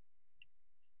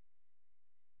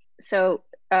 So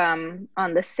on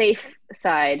the SAFE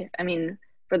side, I mean,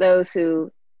 for those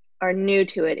who are new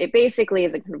to it, it basically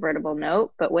is a convertible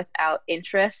note, but without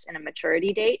interest and a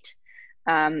maturity date.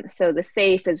 So the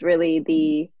SAFE is really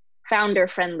the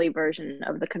founder-friendly version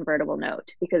of the convertible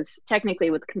note, because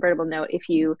technically with convertible note, if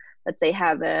you, let's say,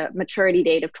 have a maturity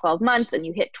date of 12 months and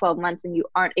you hit 12 months and you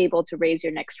aren't able to raise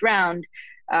your next round,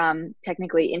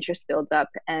 technically interest builds up.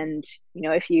 And,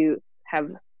 if you have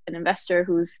an investor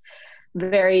who's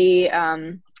very,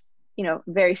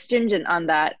 very stringent on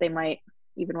that, they might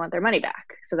even want their money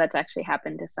back. So that's actually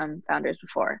happened to some founders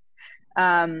before.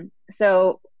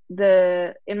 So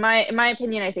in my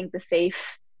opinion, I think the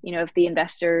SAFE, if the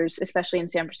investors, especially in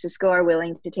San Francisco, are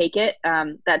willing to take it,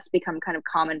 that's become kind of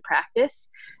common practice.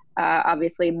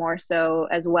 Obviously more so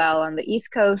as well on the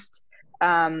East Coast,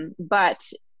 but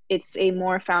it's a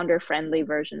more founder-friendly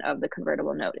version of the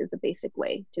convertible note is a basic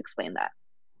way to explain that.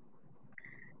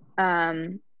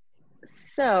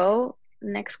 So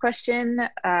Next question.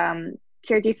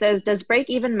 Kirti says, does break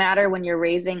even matter when you're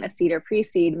raising a seed or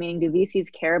pre-seed? Meaning, do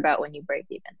VCs care about when you break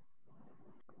even?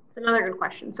 It's another good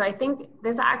question. So I think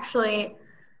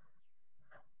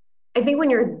when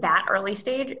you're that early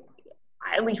stage,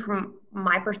 at least from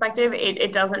my perspective,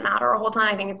 it doesn't matter a whole ton.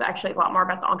 I think it's actually a lot more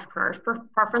about the entrepreneur's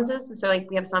preferences. So like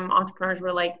we have some entrepreneurs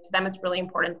where like to them it's really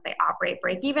important that they operate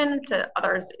break even. To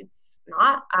others, it's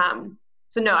not.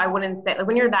 So no, I wouldn't say like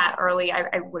when you're that early,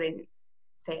 I wouldn't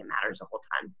say it matters a whole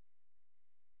ton.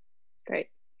 Great.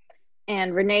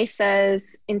 And Renee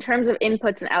says, in terms of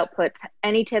inputs and outputs,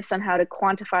 any tips on how to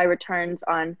quantify returns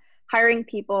on hiring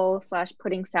people /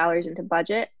 putting salaries into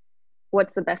budget?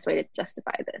 What's the best way to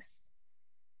justify this?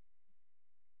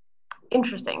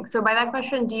 Interesting. So by that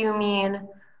question, do you mean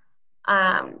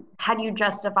how do you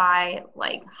justify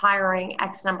like hiring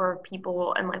X number of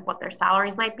people and like what their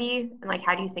salaries might be? And like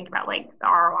how do you think about like the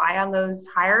ROI on those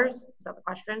hires? Is that the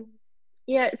question?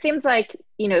 Yeah, it seems like,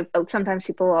 sometimes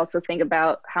people also think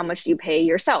about how much do you pay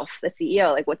yourself, the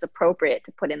CEO, like what's appropriate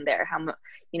to put in there? How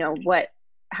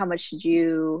much should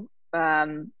you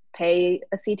pay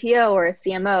a CTO or a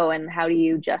CMO, and how do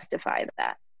you justify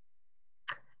that?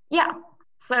 Yeah.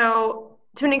 So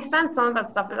to an extent, some of that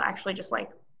stuff is actually just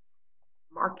like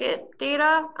market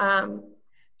data.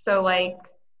 So like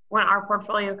when our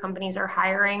portfolio companies are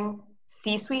hiring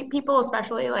C-suite people,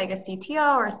 especially like a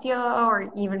CTO or a COO,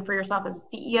 or even for yourself as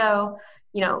a CEO,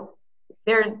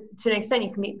 there's to an extent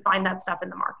you can find that stuff in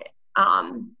the market.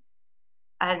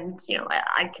 And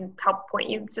I can help point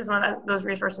you to some of those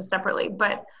resources separately.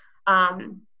 But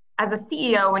as a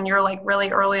CEO, when you're like really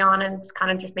early on and it's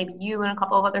kind of just maybe you and a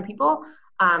couple of other people,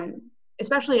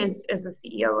 especially as the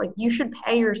CEO, like you should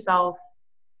pay yourself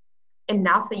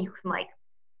enough that you can like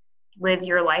live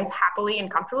your life happily and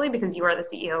comfortably, because you are the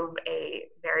CEO of a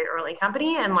very early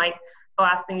company. And like the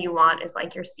last thing you want is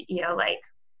like your CEO like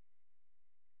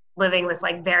living this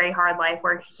like very hard life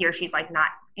where he or she's like not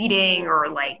eating or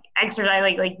like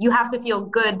exercise. Like you have to feel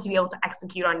good to be able to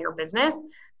execute on your business.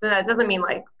 So that doesn't mean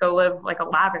like go live like a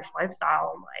lavish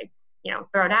lifestyle and like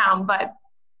throw down, but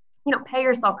pay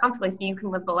yourself comfortably so you can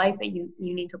live the life that you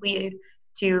need to lead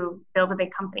to build a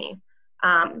big company.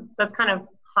 So that's kind of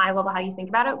high level how you think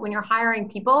about it. When you're hiring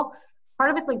people, part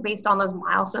of it's like based on those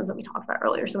milestones that we talked about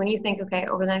earlier. So when you think, okay,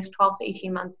 over the next 12 to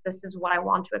 18 months, this is what I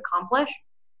want to accomplish,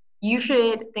 you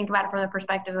should think about it from the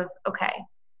perspective of, okay,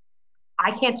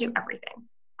 I can't do everything.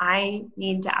 I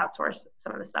need to outsource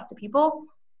some of the stuff to people.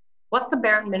 What's the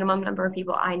bare minimum number of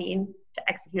people I need to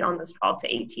execute on those 12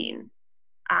 to 18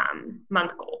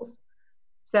 month goals?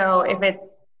 So if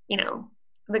it's,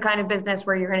 the kind of business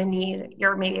where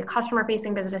you're maybe a customer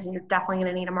facing business and you're definitely going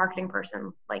to need a marketing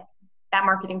person, like that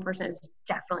marketing person is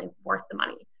definitely worth the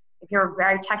money. If you're a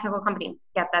very technical company,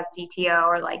 get that CTO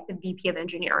or like the VP of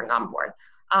engineering on board.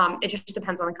 It just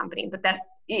depends on the company, but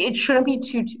it shouldn't be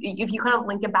too, if you kind of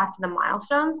link it back to the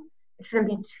milestones, it shouldn't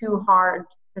be too hard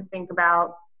to think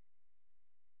about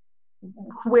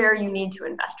where you need to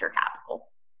invest your capital.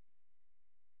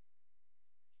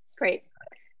 Great.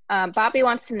 Bobby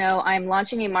wants to know, I'm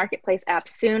launching a marketplace app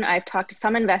soon. I've talked to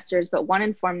some investors, but one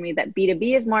informed me that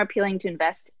B2B is more appealing to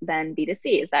invest than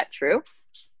B2C. Is that true?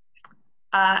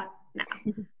 No.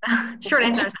 Short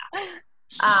answer is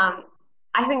no.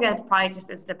 I think that probably just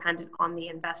is dependent on the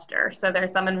investor. So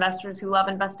there's some investors who love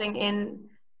investing in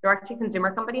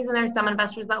direct-to-consumer companies, and there's some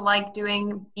investors that like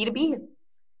doing B2B.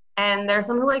 And there's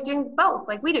some who like doing both,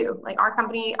 like we do. Like our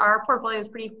company, our portfolio is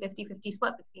pretty 50-50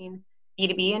 split between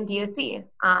B2B and D2C.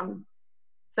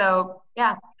 So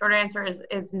yeah, short answer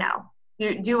is no.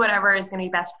 Do whatever is going to be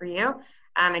best for you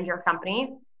and your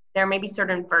company. There may be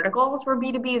certain verticals where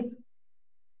B2B is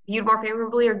viewed more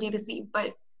favorably or D2C,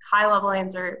 but high level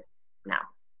answer, no.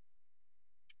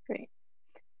 Great.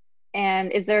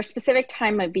 And is there a specific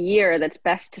time of year that's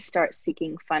best to start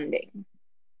seeking funding?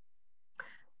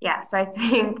 Yeah, so I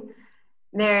think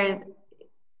there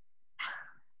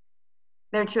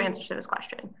are two answers to this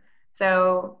question.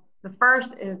 So the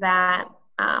first is that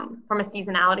from a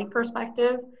seasonality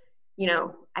perspective,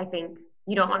 I think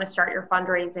you don't want to start your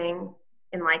fundraising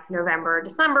in like November or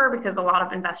December, because a lot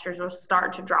of investors will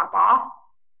start to drop off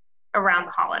around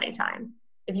the holiday time.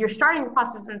 If you're starting the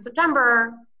process in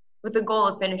September with the goal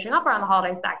of finishing up around the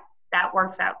holidays, that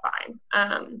works out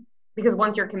fine. Because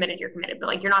once you're committed, but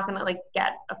like you're not going to like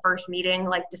get a first meeting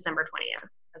like December 20th.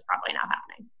 That's probably not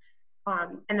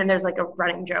happening. And then there's like a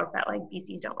running joke that like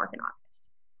VCs don't work in August.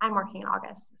 I'm working in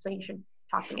August, so you should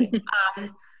talk to me.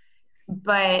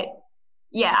 But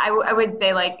yeah, I would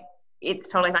say like it's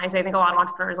totally fine. So I think a lot of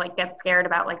entrepreneurs like get scared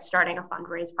about like starting a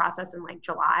fundraise process in like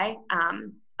July.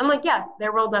 I'm like, yeah,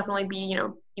 there will definitely be,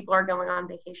 people are going on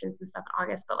vacations and stuff in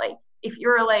August, but like, if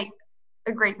you're like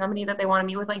a great company that they want to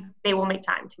meet with, like they will make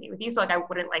time to meet with you. So like, I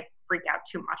wouldn't like freak out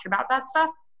too much about that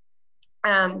stuff.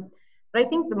 But I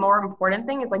think the more important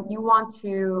thing is like, you want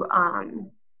to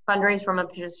fundraise from a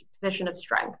position of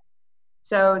strength.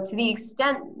 So to the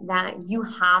extent that you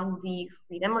have the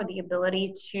freedom or the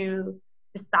ability to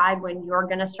decide when you're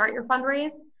going to start your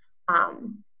fundraise,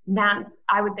 that's,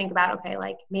 I would think about, okay,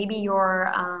 like maybe you're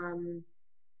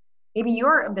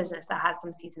a business that has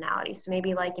some seasonality. So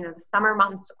maybe like, the summer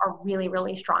months are really,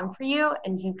 really strong for you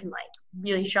and you can like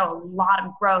really show a lot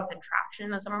of growth and traction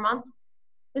in the summer months.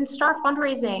 Then start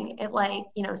fundraising at like,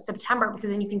 September,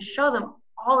 because then you can show them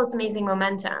all this amazing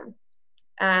momentum.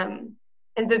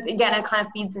 And so again, it kind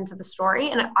of feeds into the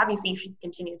story, and obviously you should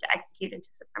continue to execute into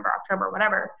September, October,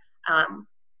 whatever.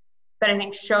 But I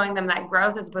think showing them that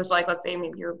growth, as opposed to like, let's say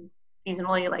maybe you're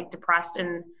seasonally like depressed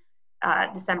in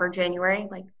December, January,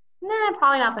 like,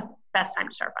 probably not the best time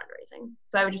to start fundraising.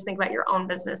 So I would just think about your own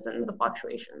business and the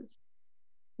fluctuations.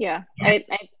 Yeah,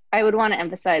 I would want to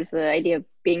emphasize the idea of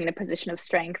being in a position of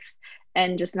strength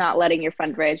and just not letting your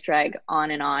fundraise drag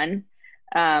on and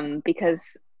on,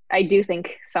 because I do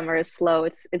think summer is slow.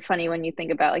 It's funny when you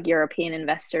think about like European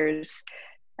investors.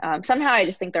 Somehow I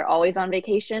just think they're always on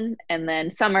vacation, and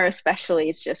then summer especially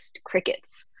is just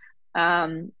crickets.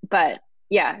 But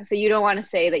yeah, so you don't want to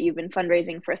say that you've been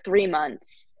fundraising for 3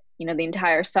 months, the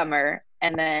entire summer,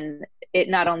 and then it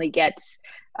not only gets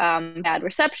bad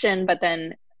reception, but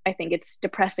then I think it's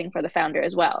depressing for the founder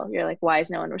as well. You're like, why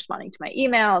is no one responding to my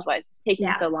emails? Why is this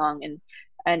taking so long?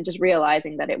 And just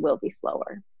realizing that it will be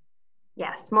slower.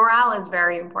 Yes, morale is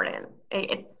very important.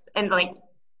 And like,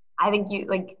 I think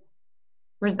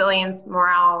resilience,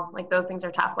 morale, like those things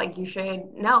are tough. Like you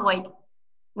should know, like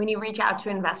when you reach out to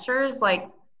investors, like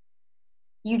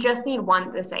you just need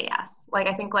one to say yes. Like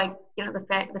I think like,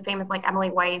 the famous like Emily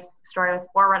Weiss story with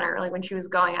Forerunner, like when she was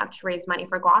going out to raise money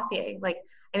for Glossier, like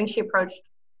I think she approached,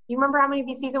 you remember how many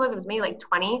VCs it was? It was maybe like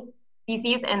 20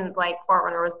 VCs, and like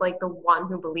Forerunner was like the one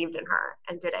who believed in her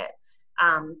and did it.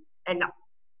 And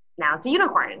now it's a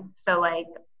unicorn. So like,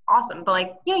 awesome. But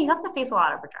like, you have to face a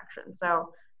lot of rejection.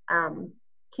 So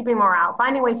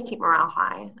finding ways to keep morale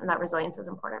high, and that resilience is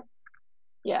important.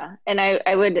 Yeah. And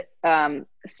I would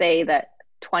say that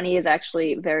 20 is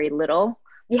actually very little.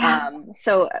 Yeah.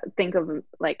 So think of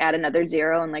like add another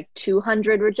 0, and like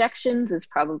 200 rejections is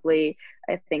probably,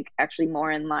 I think, actually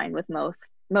more in line with most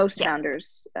Yes.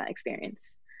 founders'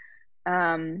 experience.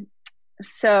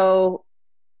 So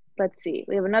let's see.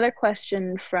 We have another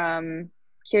question from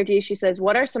Kirti. She says,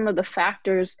 what are some of the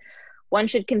factors one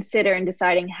should consider in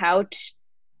deciding how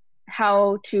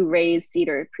to raise seed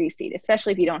or pre-seed,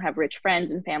 especially if you don't have rich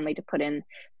friends and family to put in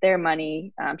their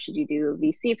money? Should you do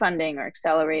VC funding or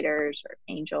accelerators or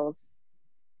angels?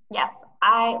 Yes,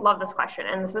 I love this question.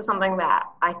 And this is something that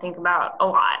I think about a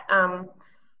lot.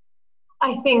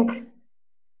 I think,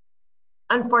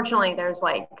 unfortunately, there's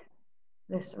like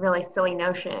this really silly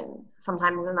notion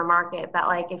sometimes in the market that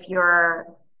like, if you're,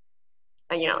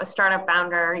 a startup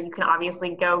founder, you can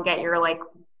obviously go get your like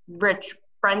rich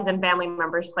friends and family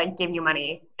members to like give you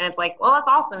money. And it's like, well, that's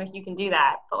awesome if you can do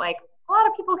that. But like a lot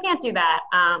of people can't do that.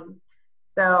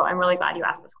 So I'm really glad you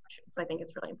asked this question, because I think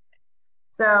it's really important.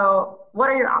 So what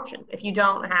are your options if you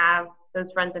don't have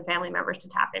those friends and family members to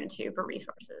tap into for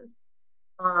resources?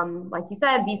 Like you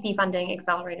said, VC funding,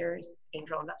 accelerators,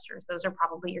 angel investors, those are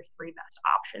probably your 3 best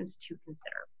options to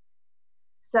consider.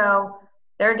 So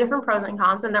there are different pros and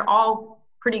cons, and they're all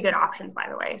pretty good options, by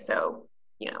the way. So,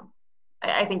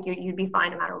 I think you'd be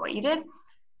fine no matter what you did.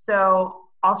 So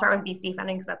I'll start with VC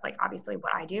funding, because that's like obviously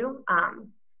what I do.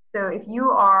 So if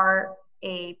you are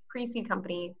a pre-seed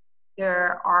company,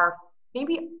 there are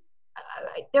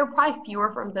probably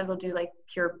fewer firms that will do like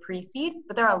pure pre-seed,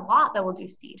 but there are a lot that will do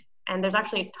seed. And there's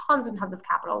actually tons and tons of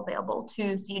capital available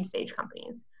to seed stage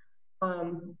companies.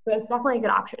 So it's definitely a good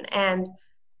option. And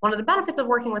one of the benefits of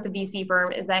working with a VC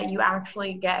firm is that you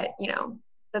actually get,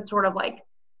 that sort of like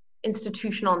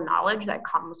institutional knowledge that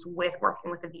comes with working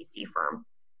with a VC firm.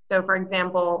 So for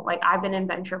example, like I've been in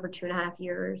venture for 2.5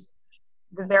 years.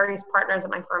 The various partners at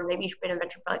my firm, they've each been in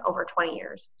venture for like over 20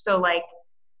 years. So like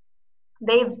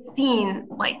they've seen,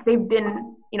 like they've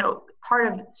been,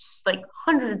 part of like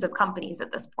hundreds of companies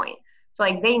at this point. So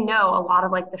like they know a lot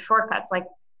of like the shortcuts, like,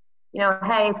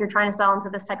 hey, if you're trying to sell into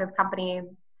this type of company,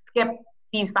 skip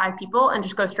these 5 people and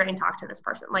just go straight and talk to this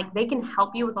person. Like they can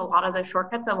help you with a lot of those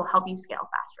shortcuts that will help you scale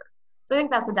faster. So I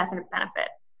think that's a definite benefit.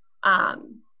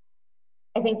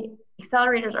 I think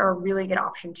accelerators are a really good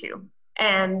option too.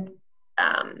 And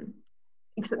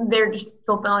they're just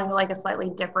fulfilling like a slightly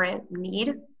different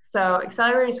need. So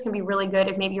accelerators can be really good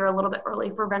if maybe you're a little bit early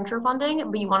for venture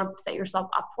funding, but you want to set yourself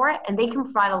up for it. And they can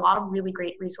provide a lot of really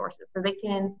great resources. So they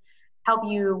can help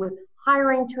you with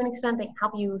hiring to an extent. They can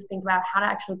help you think about how to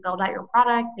actually build out your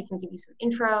product. They can give you some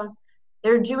intros.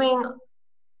 They're doing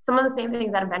some of the same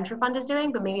things that a venture fund is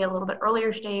doing, but maybe a little bit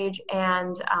earlier stage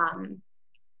and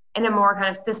in a more kind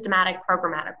of systematic,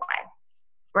 programmatic way.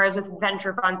 Whereas with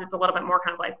venture funds, it's a little bit more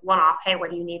kind of like one-off. Hey, what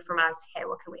do you need from us? Hey,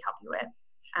 what can we help you with?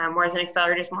 Whereas an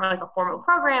accelerator is more like a formal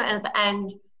program. And at the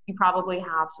end, you probably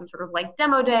have some sort of like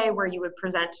demo day where you would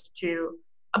present to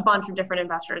a bunch of different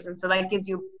investors. And so that gives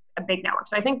you a big network.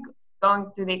 So I think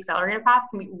going through the accelerator path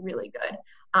can be really good,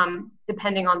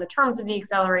 depending on the terms of the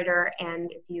accelerator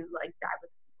and if you like dive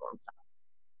with people and stuff.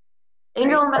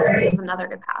 Angel investors is another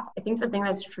good path. I think the thing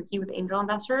that's tricky with angel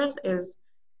investors is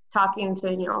talking to,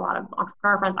 a lot of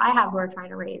entrepreneur friends I have who are trying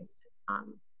to raise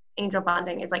angel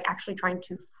funding is like actually trying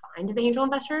to find the angel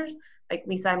investors. Like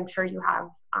Lisa, I'm sure you have,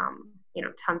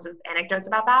 tons of anecdotes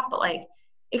about that, but like,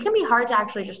 it can be hard to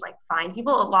actually just like find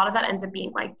people. A lot of that ends up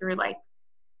being like through like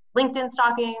LinkedIn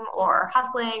stalking or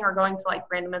hustling or going to like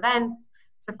random events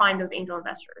to find those angel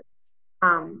investors.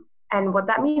 And what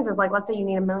that means is like, let's say you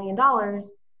need $1 million,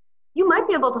 you might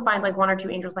be able to find like 1 or 2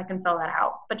 angels that can fill that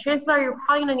out. But chances are you're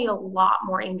probably going to need a lot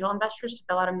more angel investors to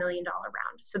fill out $1 million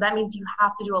round. So that means you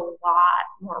have to do a lot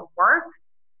more work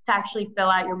to actually fill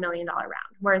out your $1 million round.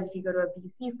 Whereas if you go to a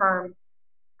VC firm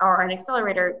or an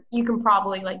accelerator, you can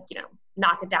probably like,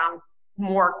 knock it down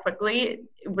more quickly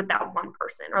with that one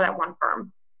person or that one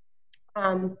firm.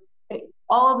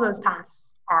 All of those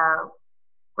paths are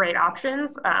great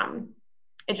options.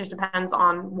 It just depends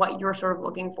on what you're sort of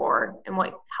looking for and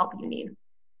what help you need.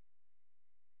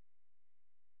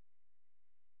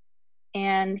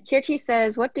 And Kirti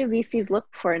says, what do VCs look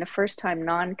for in a first-time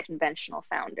non-conventional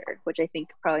founder? Which I think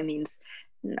probably means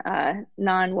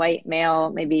non-white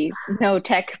male, maybe no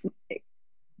tech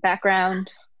background.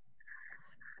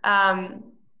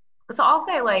 So I'll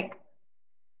say like,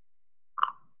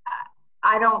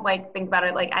 I don't like think about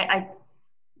it like I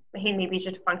hey, maybe it's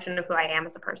just a function of who I am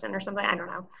as a person or something. I don't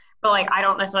know. But like, I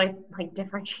don't necessarily like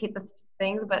differentiate the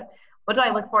things, but what do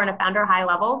I look for in a founder high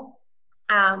level?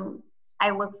 I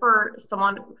look for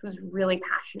someone who's really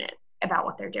passionate about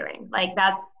what they're doing. Like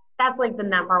that's like the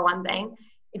number one thing.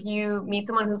 If you meet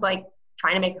someone who's like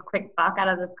trying to make a quick buck out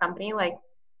of this company, like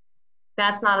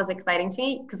that's not as exciting to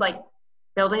me because like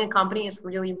building a company is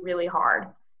really, really hard.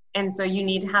 And so you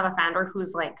need to have a founder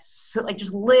who's like, so, like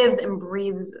just lives and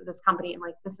breathes this company and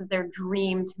like, this is their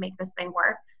dream to make this thing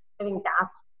work. I think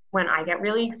that's when I get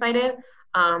really excited.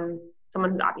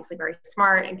 Someone who's obviously very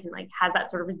smart and can like, has that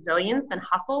sort of resilience and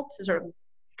hustle to sort of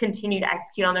continue to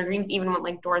execute on their dreams, even when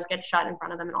like doors get shut in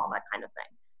front of them and all that kind of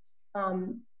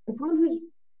thing. And someone who's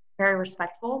very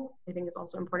respectful, I think is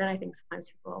also important. I think sometimes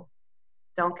people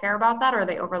don't care about that or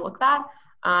they overlook that.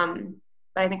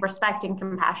 But I think respect and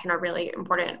compassion are really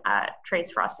important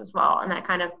traits for us as well. And that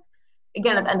kind of,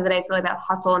 again, at the end of the day, it's really about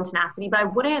hustle and tenacity. But I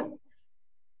wouldn't,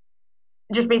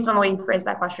 just based on the way you phrased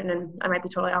that question, and I might be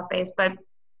totally off base, but,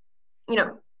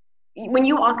 when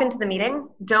you walk into the meeting,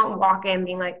 don't walk in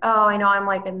being like, oh, I know I'm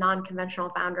like a non-conventional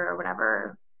founder or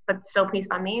whatever, but still please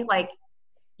fund me. Like,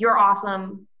 you're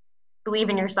awesome. Believe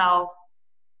in yourself.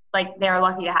 Like, they're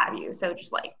lucky to have you. So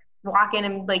just like, walk in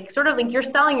and like sort of like you're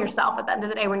selling yourself at the end of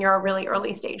the day when you're a really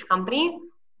early stage company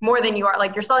more than you are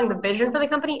like you're selling the vision for the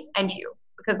company and you,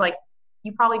 because like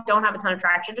you probably don't have a ton of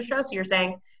traction to show. So you're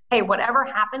saying, hey, whatever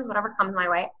happens, whatever comes my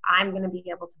way, I'm going to be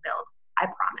able to build. I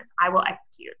promise I will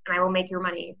execute and I will make your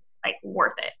money like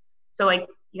worth it. So like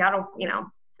you gotta,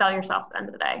 sell yourself at the end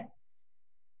of the day.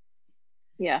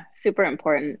 Yeah. Super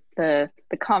important. The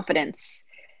confidence.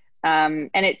 And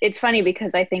it's funny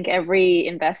because I think every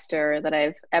investor that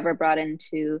I've ever brought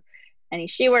into any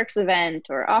SheWorx event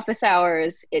or office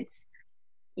hours, it's,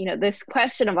 this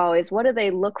question of always, what do they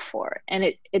look for?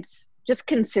 And it's just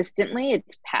consistently,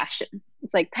 it's passion.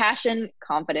 It's like passion,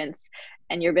 confidence,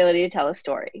 and your ability to tell a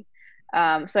story.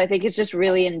 So I think it's just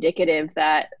really indicative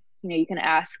that, you can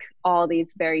ask all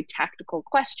these very tactical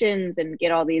questions and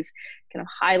get all these kind of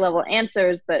high level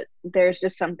answers, but there's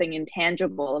just something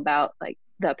intangible about like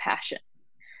the passion.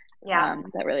 Yeah.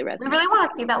 That really resonates. We really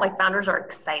want to see that like founders are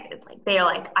excited. Like they're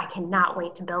like, I cannot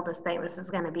wait to build this thing. This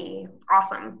is going to be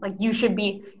awesome. Like you should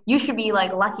be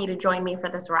like lucky to join me for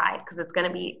this ride because it's going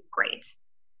to be great.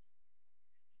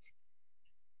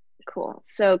 Cool.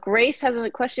 So Grace has a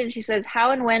question. She says,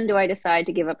 how and when do I decide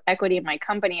to give up equity in my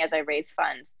company as I raise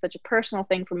funds? Such a personal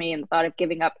thing for me, and the thought of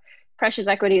giving up precious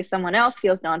equity to someone else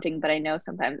feels daunting, but I know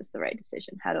sometimes it's the right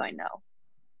decision. How do I know?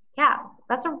 Yeah,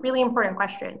 that's a really important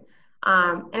question.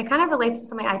 And it kind of relates to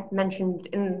something I mentioned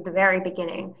in the very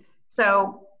beginning.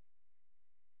 So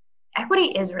equity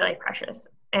is really precious,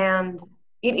 and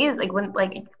it is like when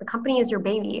like the company is your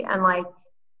baby, and like,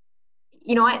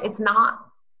 you know what, it's not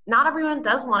everyone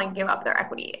does want to give up their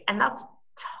equity, and that's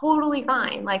totally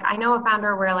fine. Like I know a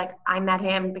founder where like I met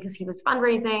him because he was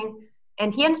fundraising,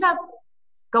 and he ended up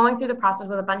going through the process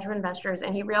with a bunch of investors,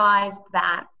 and he realized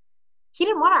that he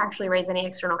didn't want to actually raise any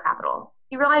external capital.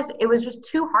 He realized it was just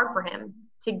too hard for him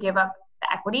to give up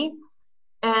the equity,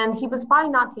 and he was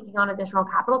fine not taking on additional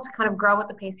capital to kind of grow at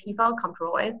the pace he felt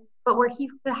comfortable with, but where he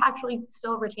could actually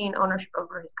still retain ownership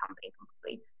over his company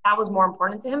completely. That was more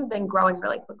important to him than growing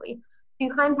really quickly.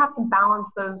 You kind of have to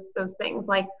balance those things.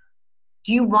 Like,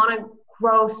 do you want to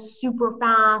grow super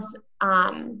fast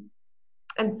and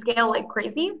scale like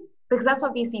crazy? Because that's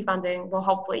what VC funding will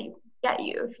hopefully get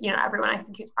you if, you know, everyone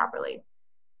executes properly.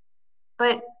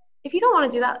 But if you don't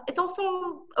want to do that, it's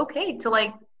also okay to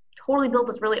like totally build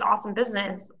this really awesome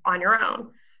business on your own.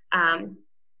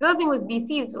 The other thing with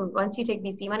VCs, once you take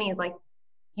VC money, is like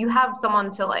you have someone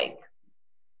to like,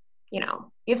 you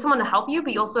know, you have someone to help you,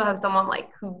 but you also have someone like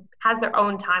who has their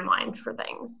own timeline for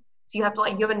things. So you have to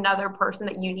like, you have another person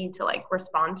that you need to like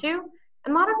respond to,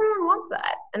 and not everyone wants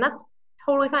that, and that's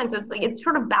totally fine. So it's like, it's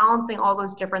sort of balancing all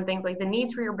those different things, like the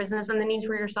needs for your business and the needs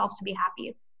for yourself to be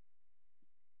happy.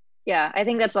 Yeah, I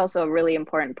think that's also a really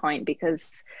important point,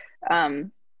 because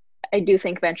I do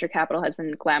think venture capital has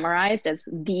been glamorized as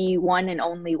the one and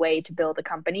only way to build a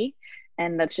company,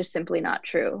 and that's just simply not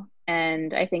true.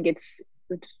 And I think it's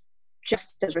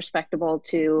just as respectable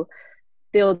to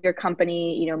build your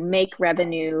company, you know, make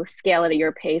revenue, scale it at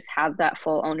your pace, have that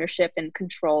full ownership and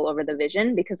control over the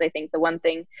vision. Because I think the one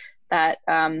thing that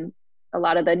a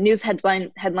lot of the news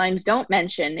headlines don't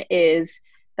mention is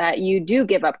that you do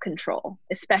give up control,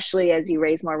 especially as you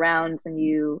raise more rounds and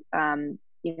you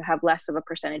have less of a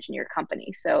percentage in your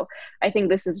company. So I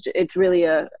think it's really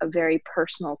a very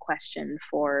personal question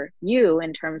for you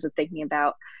in terms of thinking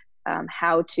about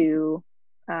how you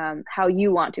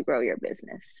want to grow your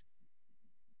business.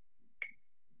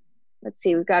 Let's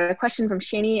see, we've got a question from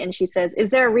Shani, and she says,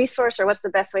 is there a resource or what's the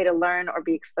best way to learn or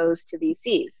be exposed to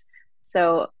VCs?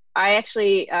 So I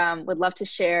actually would love to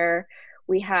share.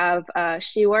 We have a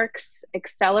SheWorx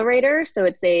Accelerator. So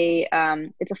it's a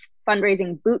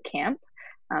fundraising boot camp.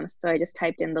 So I just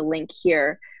typed in the link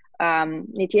here.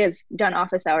 Nitya has done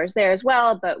office hours there as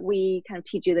well, but we kind of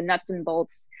teach you the nuts and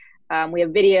bolts. We have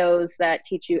videos that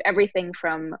teach you everything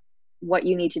from what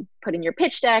you need to put in your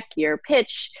pitch deck, your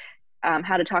pitch,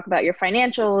 how to talk about your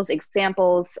financials,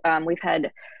 examples. We've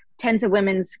had tens of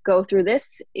women go through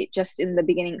this just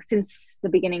since the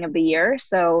beginning of the year.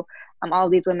 So all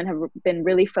of these women have been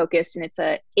really focused, and it's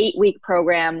a 8-week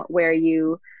program where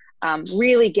you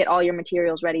really get all your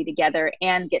materials ready together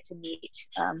and get to meet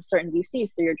certain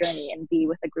VCs through your journey and be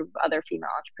with a group of other female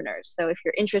entrepreneurs. So if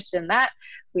you're interested in that,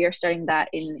 we are starting that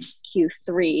in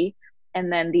Q3.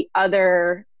 And then the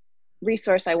other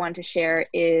resource I want to share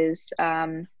is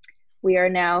we are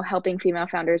now helping female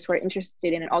founders who are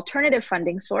interested in an alternative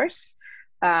funding source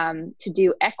to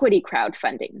do equity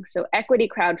crowdfunding. So equity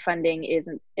crowdfunding is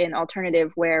an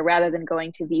alternative where, rather than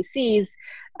going to VCs,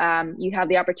 you have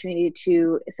the opportunity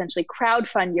to essentially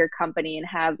crowdfund your company and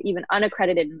have even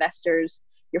unaccredited investors,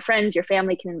 your friends, your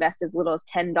family, can invest as little as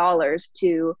 $10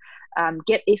 to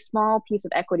get a small piece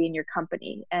of equity in your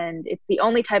company. And it's the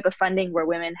only type of funding where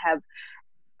women have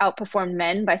outperformed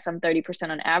men by some 30%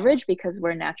 on average, because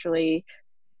we're naturally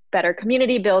better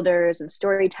community builders and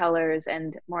storytellers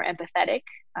and more empathetic.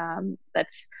 I'd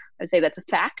say that's a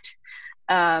fact.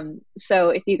 So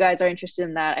if you guys are interested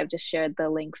in that, I've just shared the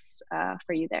links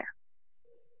for you there.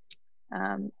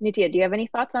 Nitya, do you have any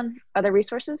thoughts on other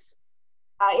resources?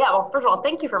 Yeah, well, first of all,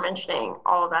 thank you for mentioning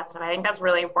all of that stuff. I think that's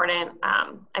really important.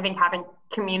 I think having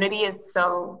community is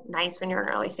so nice when you're an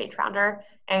early stage founder,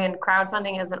 and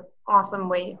crowdfunding is an awesome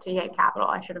way to get capital.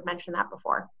 I should have mentioned that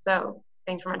before. So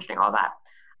thanks for mentioning all that.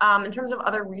 In terms of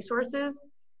other resources,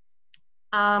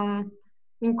 I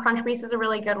mean, Crunchbase is a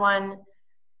really good one.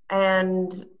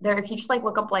 And there, if you just like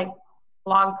look up like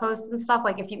blog posts and stuff,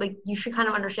 like if you like, you should kind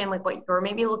of understand like what you're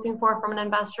maybe looking for from an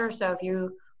investor. So if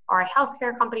you are a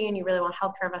healthcare company and you really want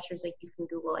healthcare investors, like you can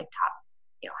Google like top,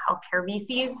 healthcare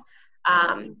VCs.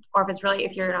 Or if it's really,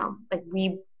 if you're, like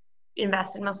we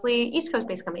invest in mostly East Coast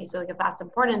based companies. So like if that's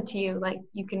important to you, like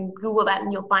you can Google that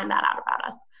and you'll find that out about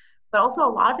us. But also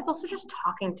a lot of it's also just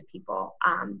talking to people.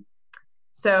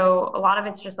 So a lot of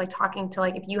it's just like talking to,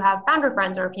 like, if you have founder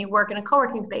friends or if you work in a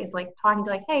co-working space, like talking to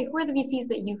like, hey, who are the VCs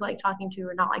that you've like talking to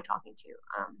or not like talking to?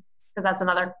 Because that's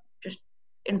another just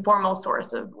informal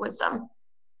source of wisdom.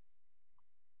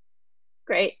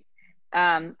 Great.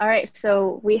 All right,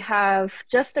 so we have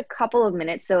just a couple of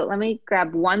minutes. So let me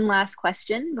grab one last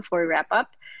question before we wrap up.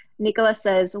 Nicholas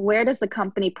says, where does the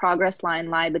company progress line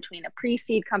lie between a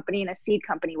pre-seed company and a seed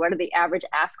company? What are the average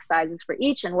ask sizes for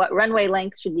each, and what runway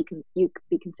length should you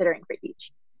be considering for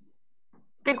each?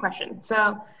 Good question.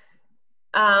 So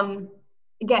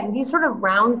again, these sort of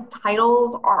round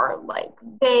titles are like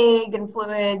vague and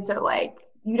fluid. So like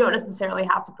you don't necessarily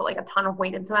have to put like a ton of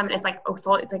weight into them. And it's like, oh,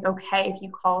 so it's like, okay, if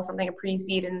you call something a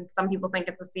pre-seed and some people think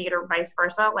it's a seed or vice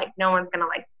versa, like no one's going to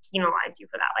like penalize you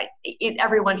for that. Like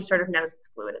everyone just sort of knows it's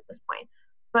fluid at this point.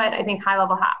 But I think high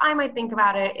level, how I might think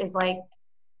about it is like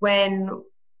when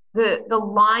the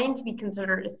line to be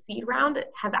considered a seed round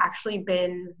has actually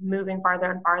been moving farther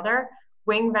and farther.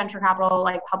 Wang Venture Capital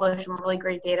like published some really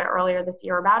great data earlier this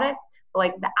year about it. But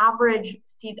like the average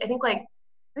seeds, I think like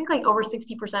over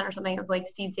 60% or something of like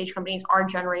seed stage companies are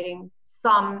generating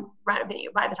some revenue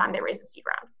by the time they raise a seed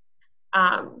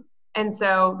round. And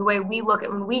so the way we look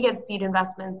at when we get seed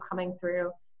investments coming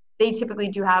through, they typically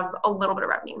do have a little bit of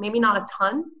revenue, maybe not a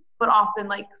ton, but often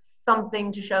like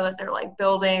something to show that they're like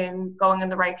building, going in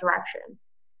the right direction.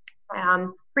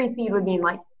 Pre-seed would mean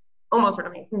like almost sort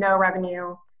of like no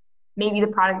revenue. Maybe the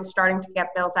product is starting to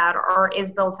get built out or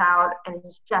is built out and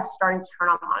is just starting to turn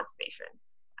on monetization.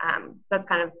 That's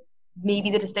kind of maybe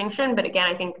the distinction, but again,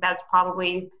 I think that's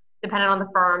probably dependent on the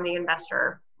firm, the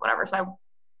investor, whatever. So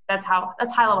that's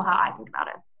high level how I think about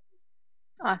it.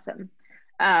 Awesome.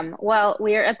 Well,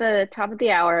 we are at the top of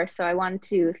the hour, so I want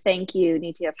to thank you,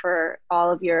 Nitya, for all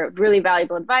of your really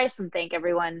valuable advice, and thank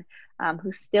everyone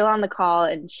who's still on the call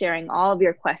and sharing all of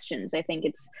your questions. I think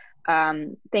it's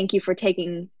thank you for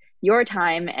taking your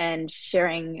time and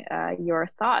sharing your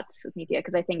thoughts with Nitya,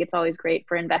 because I think it's always great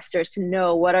for investors to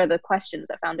know what are the questions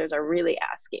that founders are really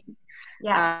asking.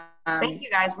 Yes, thank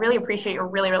you guys. Really appreciate your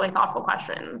really, really thoughtful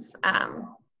questions.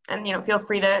 And feel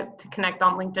free to connect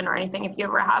on LinkedIn or anything. If you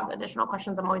ever have additional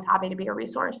questions, I'm always happy to be a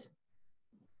resource.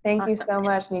 Thank you so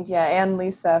much, Nitya and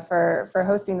Lisa, for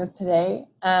hosting this today.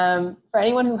 For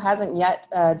anyone who hasn't yet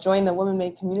joined the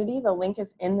WomanMade community, the link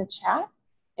is in the chat.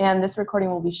 And this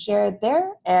recording will be shared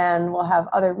there, and we'll have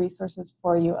other resources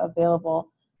for you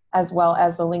available, as well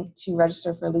as the link to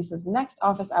register for Lisa's next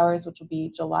office hours, which will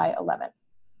be July 11th.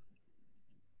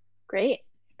 Great.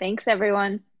 Thanks,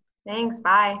 everyone. Thanks.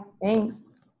 Bye. Thanks.